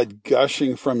blood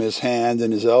gushing from his hand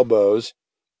and his elbows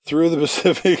through the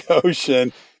Pacific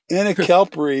Ocean in a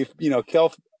kelp reef, a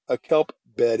kelp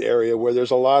bed area where there's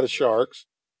a lot of sharks.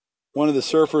 One of the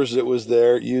surfers that was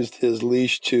there used his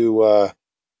leash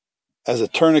as a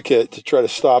tourniquet to try to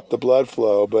stop the blood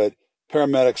flow, but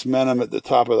paramedics met him at the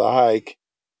top of the hike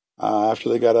after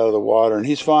they got out of the water, and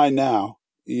he's fine now.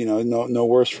 No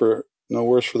worse for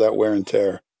that wear and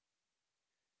tear.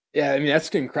 Yeah, I mean, that's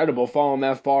incredible. Falling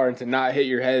that far and to not hit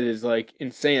your head is like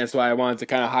insane. That's why I wanted to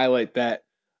kind of highlight that.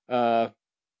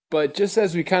 But just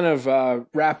as we kind of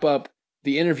wrap up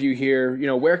the interview here,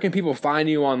 where can people find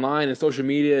you online and social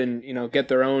media and, get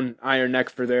their own Iron Neck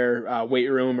for their weight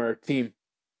room or team?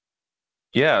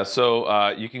 Yeah,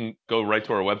 so you can go right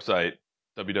to our website,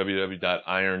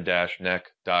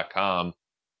 www.iron-neck.com.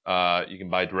 You can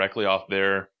buy directly off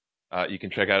there. You can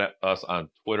check out us on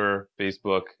Twitter,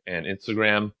 Facebook, and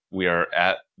Instagram. We are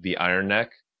at the Iron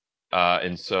Neck.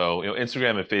 And so,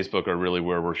 Instagram and Facebook are really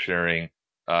where we're sharing,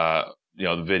 the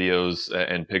videos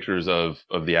and pictures of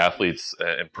the athletes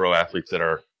and pro athletes that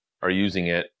are using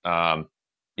it, in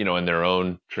their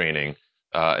own training.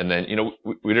 And then,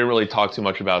 we didn't really talk too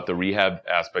much about the rehab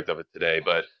aspect of it today,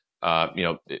 but,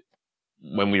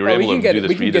 when we were able to do this redesign.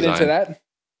 We can get into that.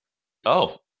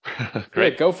 Oh,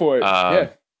 great. Yeah, go for it. Yeah.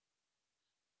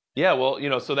 Yeah, well,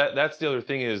 so that's the other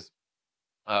thing is,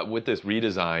 with this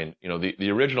redesign, the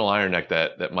original Iron Neck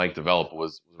that Mike developed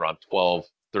was around 12,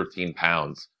 13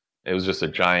 pounds. It was just a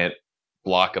giant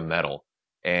block of metal.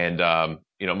 And,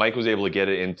 Mike was able to get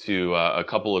it into a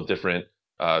couple of different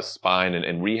spine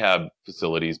and rehab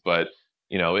facilities, but,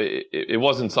 it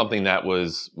wasn't something that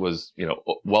was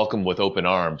welcome with open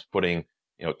arms, putting,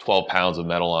 12 pounds of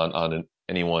metal on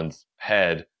anyone's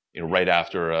head, right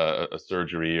after a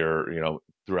surgery or,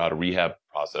 throughout a rehab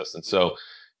process. And so,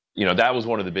 that was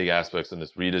one of the big aspects in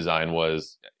this redesign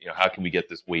was, how can we get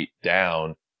this weight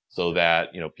down so that,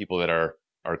 people that are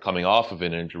coming off of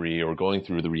an injury or going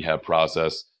through the rehab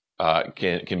process,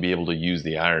 can be able to use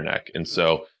the Iron Neck. And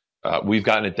so, we've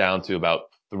gotten it down to about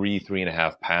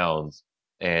 3.5 pounds.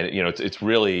 And, it's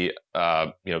really,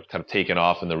 kind of taken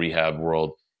off in the rehab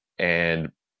world.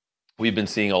 And we've been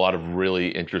seeing a lot of really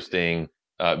interesting,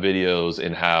 videos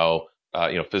in how,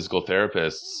 physical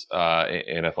therapists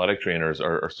and athletic trainers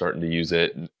are starting to use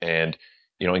it and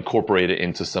incorporate it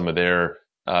into some of their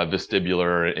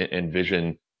vestibular and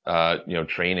vision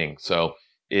training. So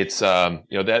it's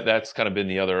that's kind of been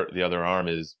the other arm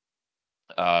is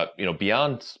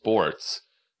beyond sports.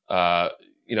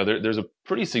 There's a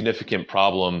pretty significant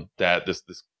problem that this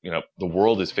the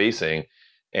world is facing,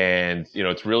 and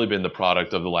it's really been the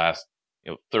product of the last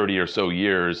 30 or so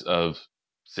years of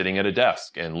sitting at a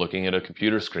desk and looking at a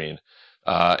computer screen.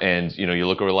 And, you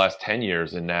look over the last 10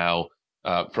 years and now,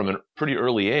 from a pretty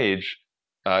early age,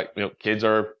 kids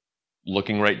are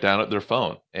looking right down at their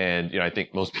phone. And, I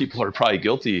think most people are probably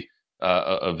guilty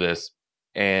of this.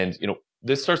 And,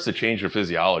 this starts to change your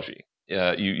physiology.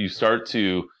 You start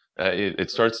to, it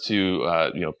starts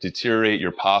to, deteriorate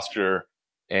your posture.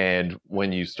 And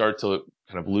when you start to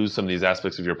kind of lose some of these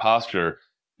aspects of your posture,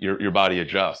 your body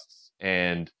adjusts,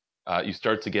 and you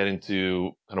start to get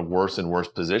into kind of worse and worse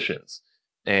positions.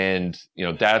 And,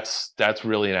 that's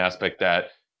really an aspect that,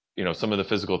 some of the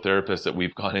physical therapists that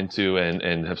we've gone into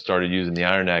and have started using the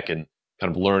Iron Neck and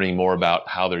kind of learning more about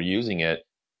how they're using it.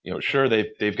 Sure,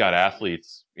 they've got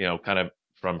athletes, kind of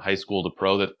from high school to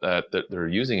pro that they're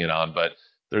using it on, but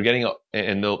they're getting,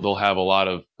 and they'll have a lot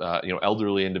of,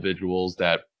 elderly individuals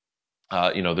that,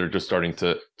 they're just starting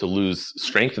to lose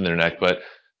strength in their neck. But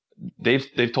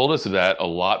they've told us that a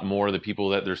lot more of the people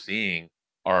that they're seeing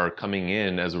are coming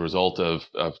in as a result of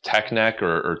tech neck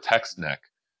or text neck,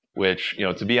 which,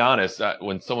 to be honest,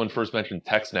 when someone first mentioned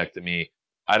text neck to me,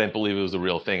 I didn't believe it was a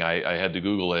real thing. I had to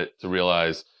Google it to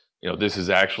realize, this is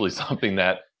actually something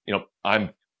that, I'm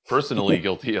personally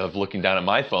guilty of looking down at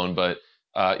my phone. But,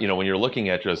 when you're looking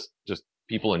at just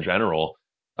people in general,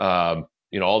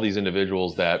 all these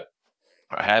individuals that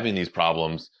are having these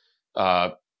problems,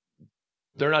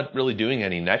 they're not really doing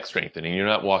any neck strengthening. You're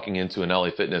not walking into an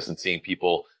LA Fitness and seeing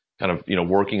people kind of,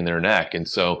 working their neck. And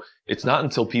so it's not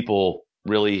until people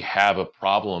really have a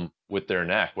problem with their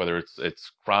neck, whether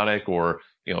it's chronic or,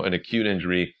 an acute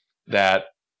injury, that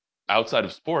outside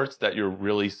of sports, that you're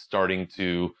really starting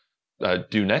to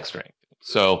do neck strength.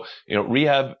 So,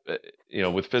 rehab,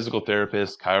 with physical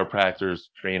therapists, chiropractors,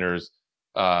 trainers,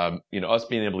 us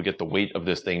being able to get the weight of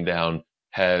this thing down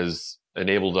has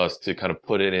enabled us to kind of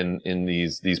put it in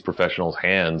these professionals'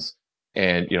 hands.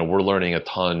 And, we're learning a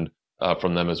ton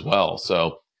from them as well.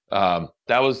 So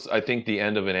that was, I think, the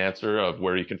end of an answer of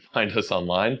where you can find us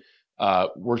online.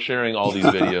 We're sharing all these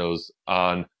videos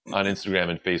on Instagram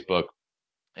and Facebook.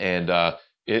 And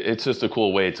it's just a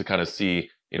cool way to kind of see,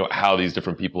 how these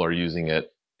different people are using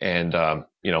it. And,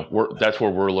 that's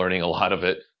where we're learning a lot of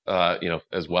it,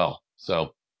 as well.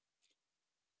 So.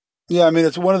 Yeah, I mean,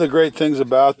 it's one of the great things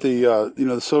about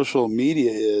the social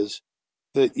media is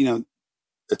that,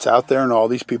 it's out there in all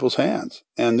these people's hands,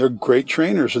 and they're great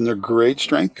trainers and they're great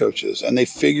strength coaches, and they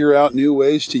figure out new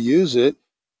ways to use it,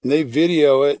 and they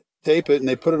video it, tape it, and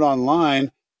they put it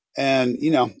online, and,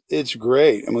 it's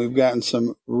great. And we've gotten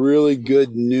some really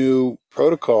good new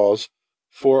protocols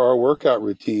for our workout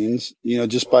routines,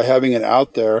 just by having it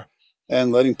out there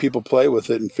and letting people play with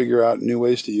it and figure out new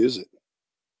ways to use it.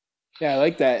 Yeah, I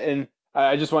like that. And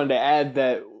I just wanted to add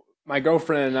that my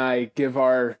girlfriend and I give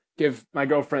my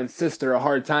girlfriend's sister a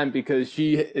hard time because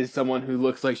she is someone who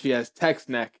looks like she has text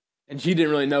neck, and she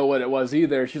didn't really know what it was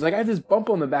either. She's like, I have this bump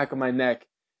on the back of my neck.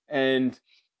 And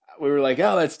we were like,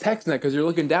 oh, that's text neck because you're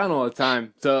looking down all the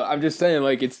time. So I'm just saying,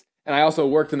 like, and I also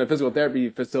worked in a physical therapy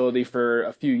facility for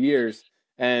a few years,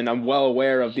 and I'm well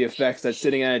aware of the effects that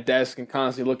sitting at a desk and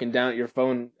constantly looking down at your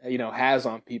phone, has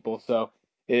on people. So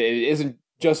it isn't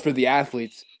just for the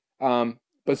athletes.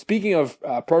 But speaking of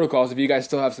protocols, if you guys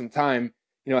still have some time,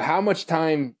 how much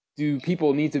time do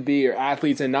people need to be, or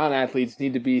athletes and non-athletes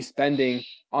need to be spending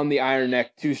on the Iron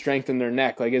Neck to strengthen their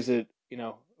neck? Like, is it,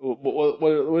 what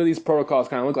do these protocols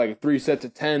kind of look like? 3 sets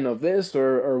of 10 of this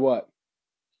or what?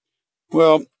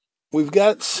 Well, we've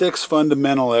got 6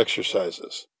 fundamental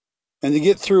exercises. And to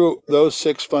get through those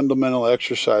 6 fundamental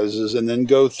exercises and then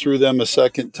go through them a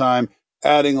second time,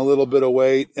 adding a little bit of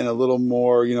weight and a little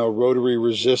more, rotary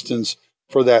resistance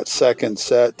for that second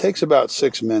set, takes about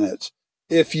 6 minutes.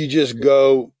 If you just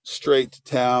go straight to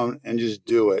town and just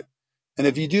do it. And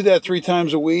if you do that 3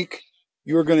 times a week,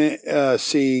 you're going to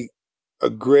see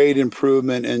a great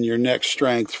improvement in your neck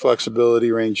strength,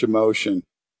 flexibility, range of motion.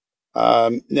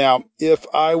 Now, if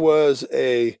I was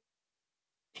a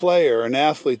player, an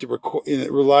athlete that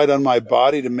relied on my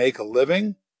body to make a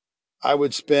living, I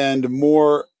would spend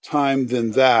more time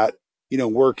than that,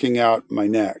 working out my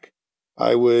neck.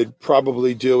 I would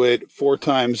probably do it 4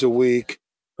 times a week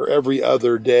or every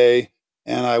other day,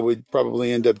 and I would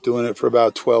probably end up doing it for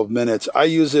about 12 minutes. I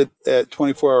use it at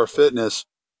 24-Hour Fitness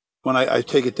when I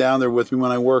take it down there with me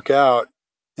when I work out,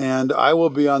 and I will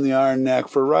be on the Iron Neck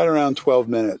for right around 12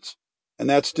 minutes. And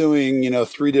that's doing,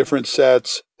 3 different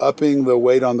sets, upping the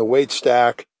weight on the weight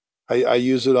stack. I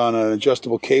use it on an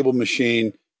adjustable cable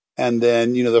machine. And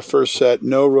then, the first set,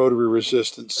 no rotary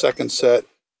resistance. Second set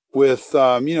with,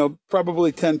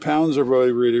 probably 10 pounds of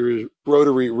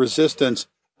rotary resistance.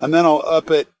 And then I'll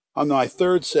up it on my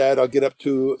third set. I'll get up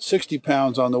to 60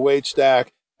 pounds on the weight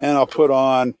stack, and I'll put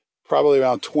on probably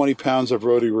around 20 pounds of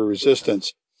rotary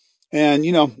resistance. And,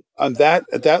 at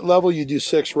that level, you do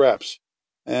 6 reps.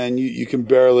 and you can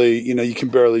barely, you can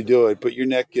barely do it, but your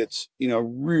neck gets,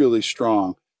 really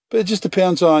strong. But it just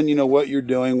depends on, what you're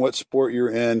doing, what sport you're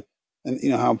in,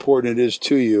 and, how important it is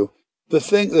to you. The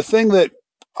thing that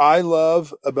I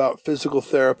love about physical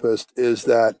therapists is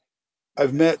that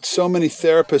I've met so many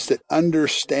therapists that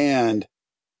understand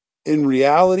in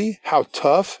reality how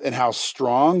tough and how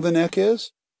strong the neck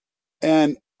is.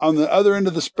 And on the other end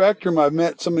of the spectrum, I've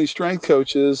met so many strength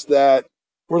coaches that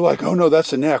were like, oh no,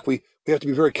 that's the neck. We have to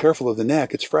be very careful of the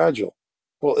neck. It's fragile.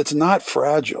 Well, it's not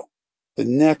fragile. The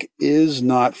neck is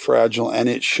not fragile, and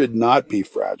it should not be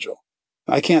fragile.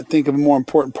 I can't think of a more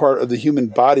important part of the human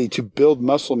body to build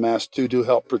muscle mass to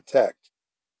help protect.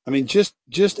 I mean, just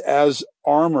as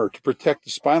armor to protect the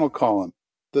spinal column,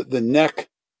 the neck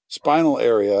spinal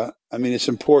area, I mean, it's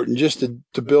important just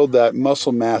to build that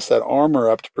muscle mass, that armor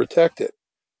up to protect it.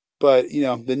 But,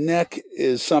 the neck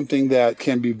is something that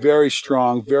can be very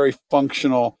strong, very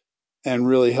functional, and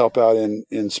really help out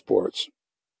in sports.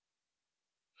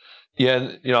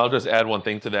 Yeah, and I'll just add one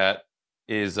thing to that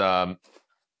is,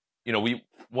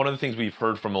 one of the things we've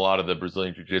heard from a lot of the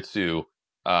Brazilian Jiu-Jitsu,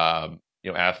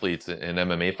 athletes and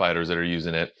MMA fighters that are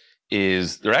using it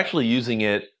is they're actually using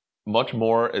it much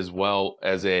more as well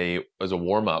as a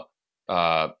warm-up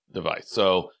device.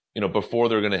 So, before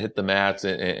they're going to hit the mats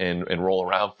and roll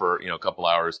around for, a couple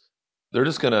hours, they're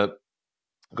just going to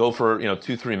go for,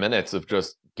 2-3 minutes of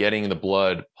just getting the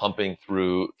blood pumping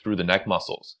through the neck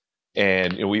muscles.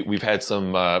 And we've had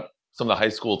some of the high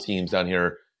school teams down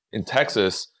here in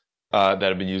Texas that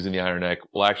have been using the Iron Neck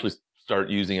will actually start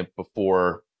using it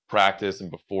before practice and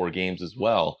before games as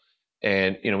well.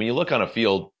 And when you look on a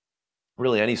field,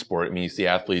 really any sport, I mean, you see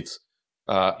athletes,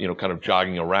 kind of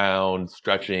jogging around,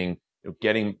 stretching,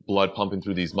 getting blood pumping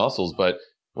through these muscles. But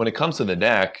when it comes to the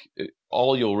neck,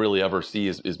 all you'll really ever see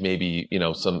is maybe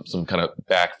some kind of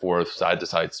back forth, side to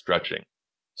side stretching.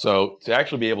 So to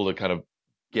actually be able to kind of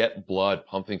get blood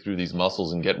pumping through these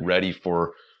muscles and get ready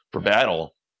for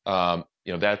battle,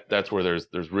 that's where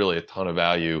there's really a ton of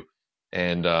value.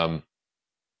 And we're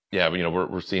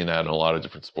seeing that in a lot of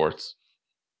different sports.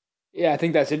 Yeah, I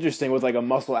think that's interesting with like a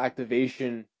muscle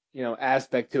activation,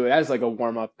 aspect to it as like a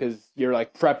warm up because you're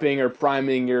like prepping or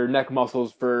priming your neck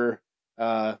muscles for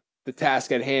the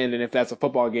task at hand. And if that's a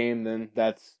football game, then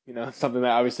that's something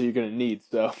that obviously you're going to need.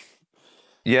 So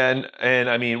yeah, and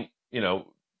I mean,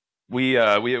 we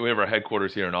have our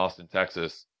headquarters here in Austin,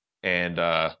 Texas, and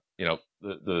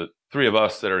the three of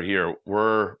us that are here,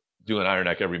 we're doing Iron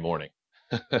Neck every morning.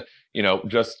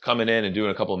 Just coming in and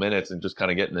doing a couple of minutes and just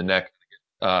kind of getting the neck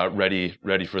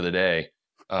ready for the day.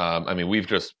 I mean, we've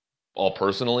just all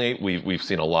personally, we've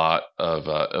seen a lot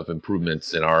of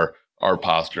improvements in our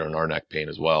posture and our neck pain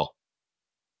as well.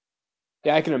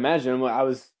 Yeah, I can imagine. When I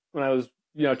was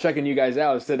checking you guys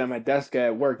out, I was sitting at my desk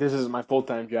at work. This is my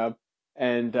full-time job,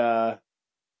 and I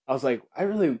was like, I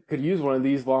really could use one of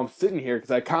these while I'm sitting here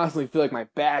because I constantly feel like my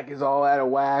back is all out of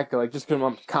whack. Like just because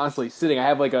I'm constantly sitting, I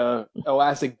have like a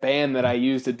elastic band that I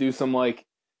use to do some like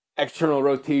external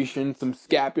rotation, some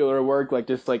scapular work, like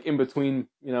just like in between,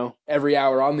 every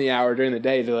hour on the hour during the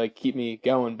day to like keep me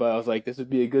going. But I was like, this would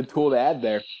be a good tool to add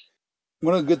there.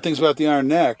 One of the good things about the Iron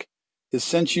Neck is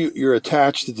since you're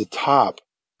attached to the top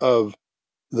of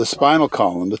the spinal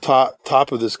column, the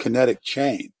top of this kinetic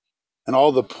chain, and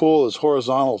all the pull is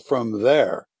horizontal from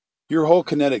there, your whole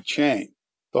kinetic chain,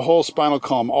 the whole spinal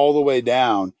column all the way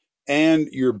down, and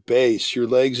your base, your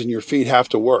legs and your feet have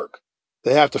to work.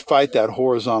 They have to fight that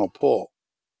horizontal pull.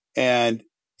 And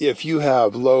if you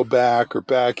have low back or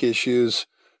back issues,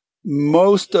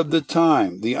 most of the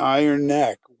time, the Iron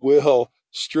Neck will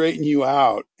straighten you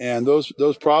out, and those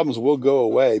problems will go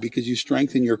away because you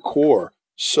strengthen your core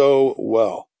so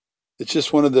well. It's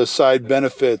just one of the side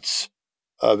benefits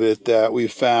of it that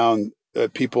we've found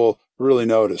that people really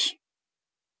notice.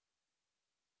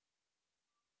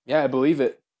 Yeah, I believe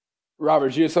it.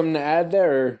 Robert, do you have something to add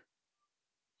there?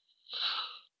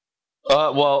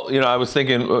 Well, I was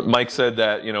thinking, Mike said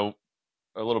that,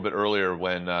 a little bit earlier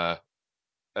when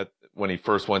he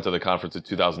first went to the conference in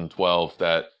 2012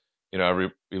 that,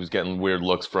 he was getting weird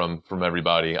looks from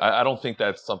everybody. I don't think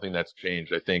that's something that's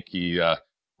changed. I think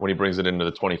when he brings it into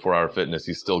the 24-hour fitness,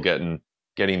 he's still getting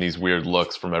these weird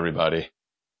looks from everybody.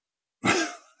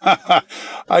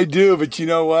 I do, but you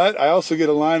know what? I also get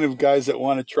a line of guys that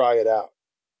want to try it out.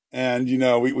 And,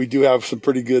 we do have some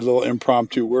pretty good little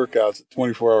impromptu workouts at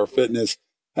 24-hour fitness.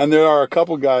 And there are a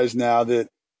couple guys now that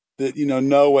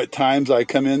know what times I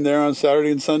come in there on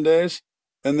Saturday and Sundays.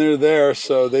 And they're there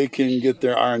so they can get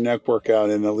their Iron Neck workout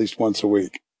in at least once a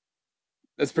week.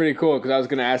 That's pretty cool because I was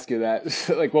going to ask you that.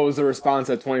 Like, what was the response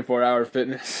at 24-hour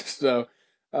fitness? So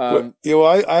I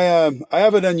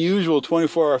have an unusual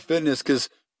 24-hour fitness because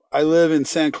I live in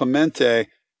San Clemente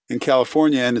in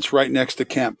California, and it's right next to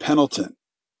Camp Pendleton.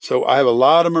 So I have a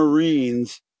lot of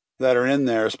Marines that are in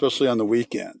there, especially on the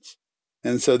weekends.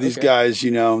 And so these guys,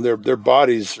 their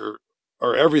bodies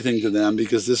are everything to them,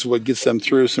 because this is what gets them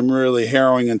through some really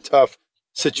harrowing and tough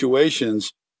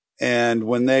situations. And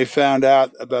when they found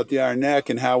out about the Iron Neck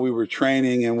and how we were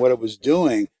training and what it was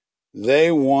doing,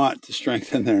 they want to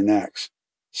strengthen their necks.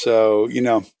 So,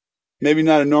 maybe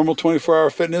not a normal 24-hour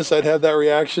fitness, I'd have that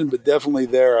reaction, but definitely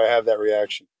there I have that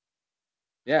reaction.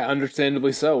 Yeah,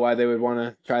 understandably so, why they would want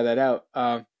to try that out.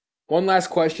 One last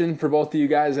question for both of you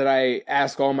guys that I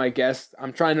ask all my guests.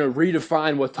 I'm trying to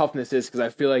redefine what toughness is, because I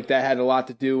feel like that had a lot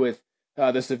to do with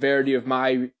the severity of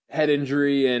my head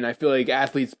injury, and I feel like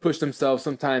athletes push themselves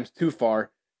sometimes too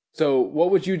far. So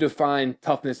what would you define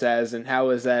toughness as, and how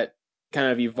has that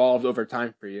kind of evolved over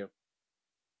time for you?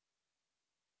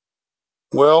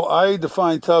 Well, I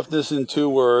define toughness in 2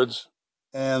 words,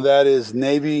 and that is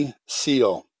Navy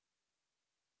SEAL.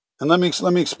 And let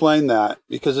me explain that,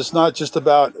 because it's not just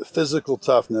about physical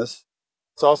toughness.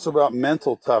 It's also about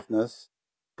mental toughness,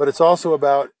 but it's also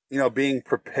about, being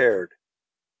prepared.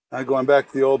 Going back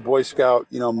to the old Boy Scout,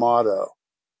 motto.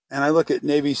 And I look at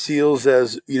Navy SEALs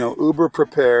as, uber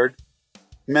prepared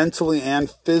mentally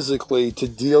and physically to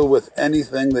deal with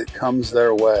anything that comes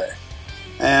their way.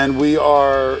 And we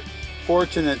are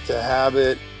fortunate to have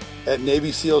it at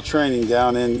Navy SEAL training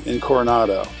down in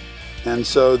Coronado. And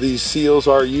so these SEALs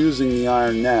are using the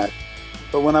Iron Neck.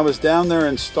 But when I was down there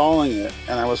installing it,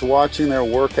 and I was watching their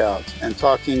workouts and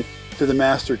talking to the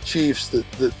Master Chiefs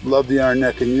that love the Iron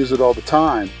Neck and use it all the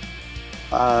time,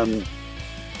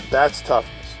 that's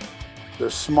toughness. They're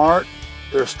smart,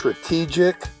 they're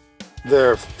strategic,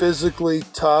 they're physically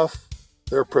tough,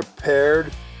 they're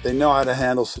prepared, they know how to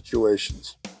handle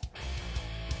situations.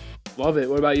 Love it.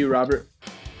 What about you, Robert?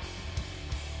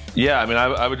 Yeah, I mean,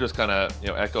 I would just kind of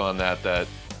echo on that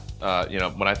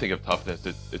when I think of toughness,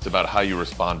 it's about how you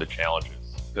respond to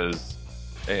challenges, because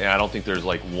I don't think there's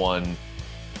like one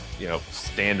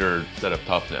standard set of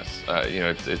toughness.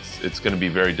 It's going to be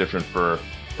very different for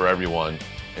everyone,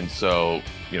 and so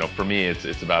for me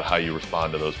it's about how you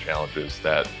respond to those challenges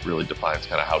that really defines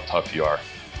kind of how tough you are.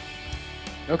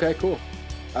 Okay, cool.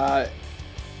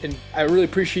 And I really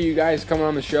appreciate you guys coming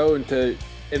on the show and to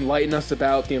enlighten us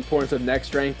about the importance of neck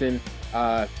strength and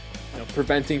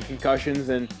preventing concussions,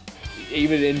 and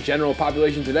even in general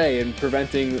population today, and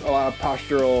preventing a lot of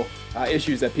postural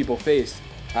issues that people face.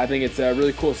 I think it's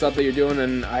really cool stuff that you're doing,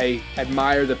 and I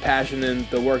admire the passion and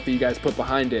the work that you guys put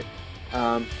behind it.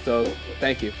 So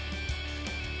thank you.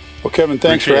 Well, Kevin,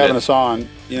 thanks for having us on.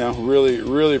 Really,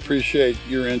 really appreciate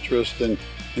your interest in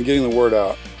getting the word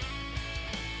out.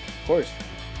 Of course.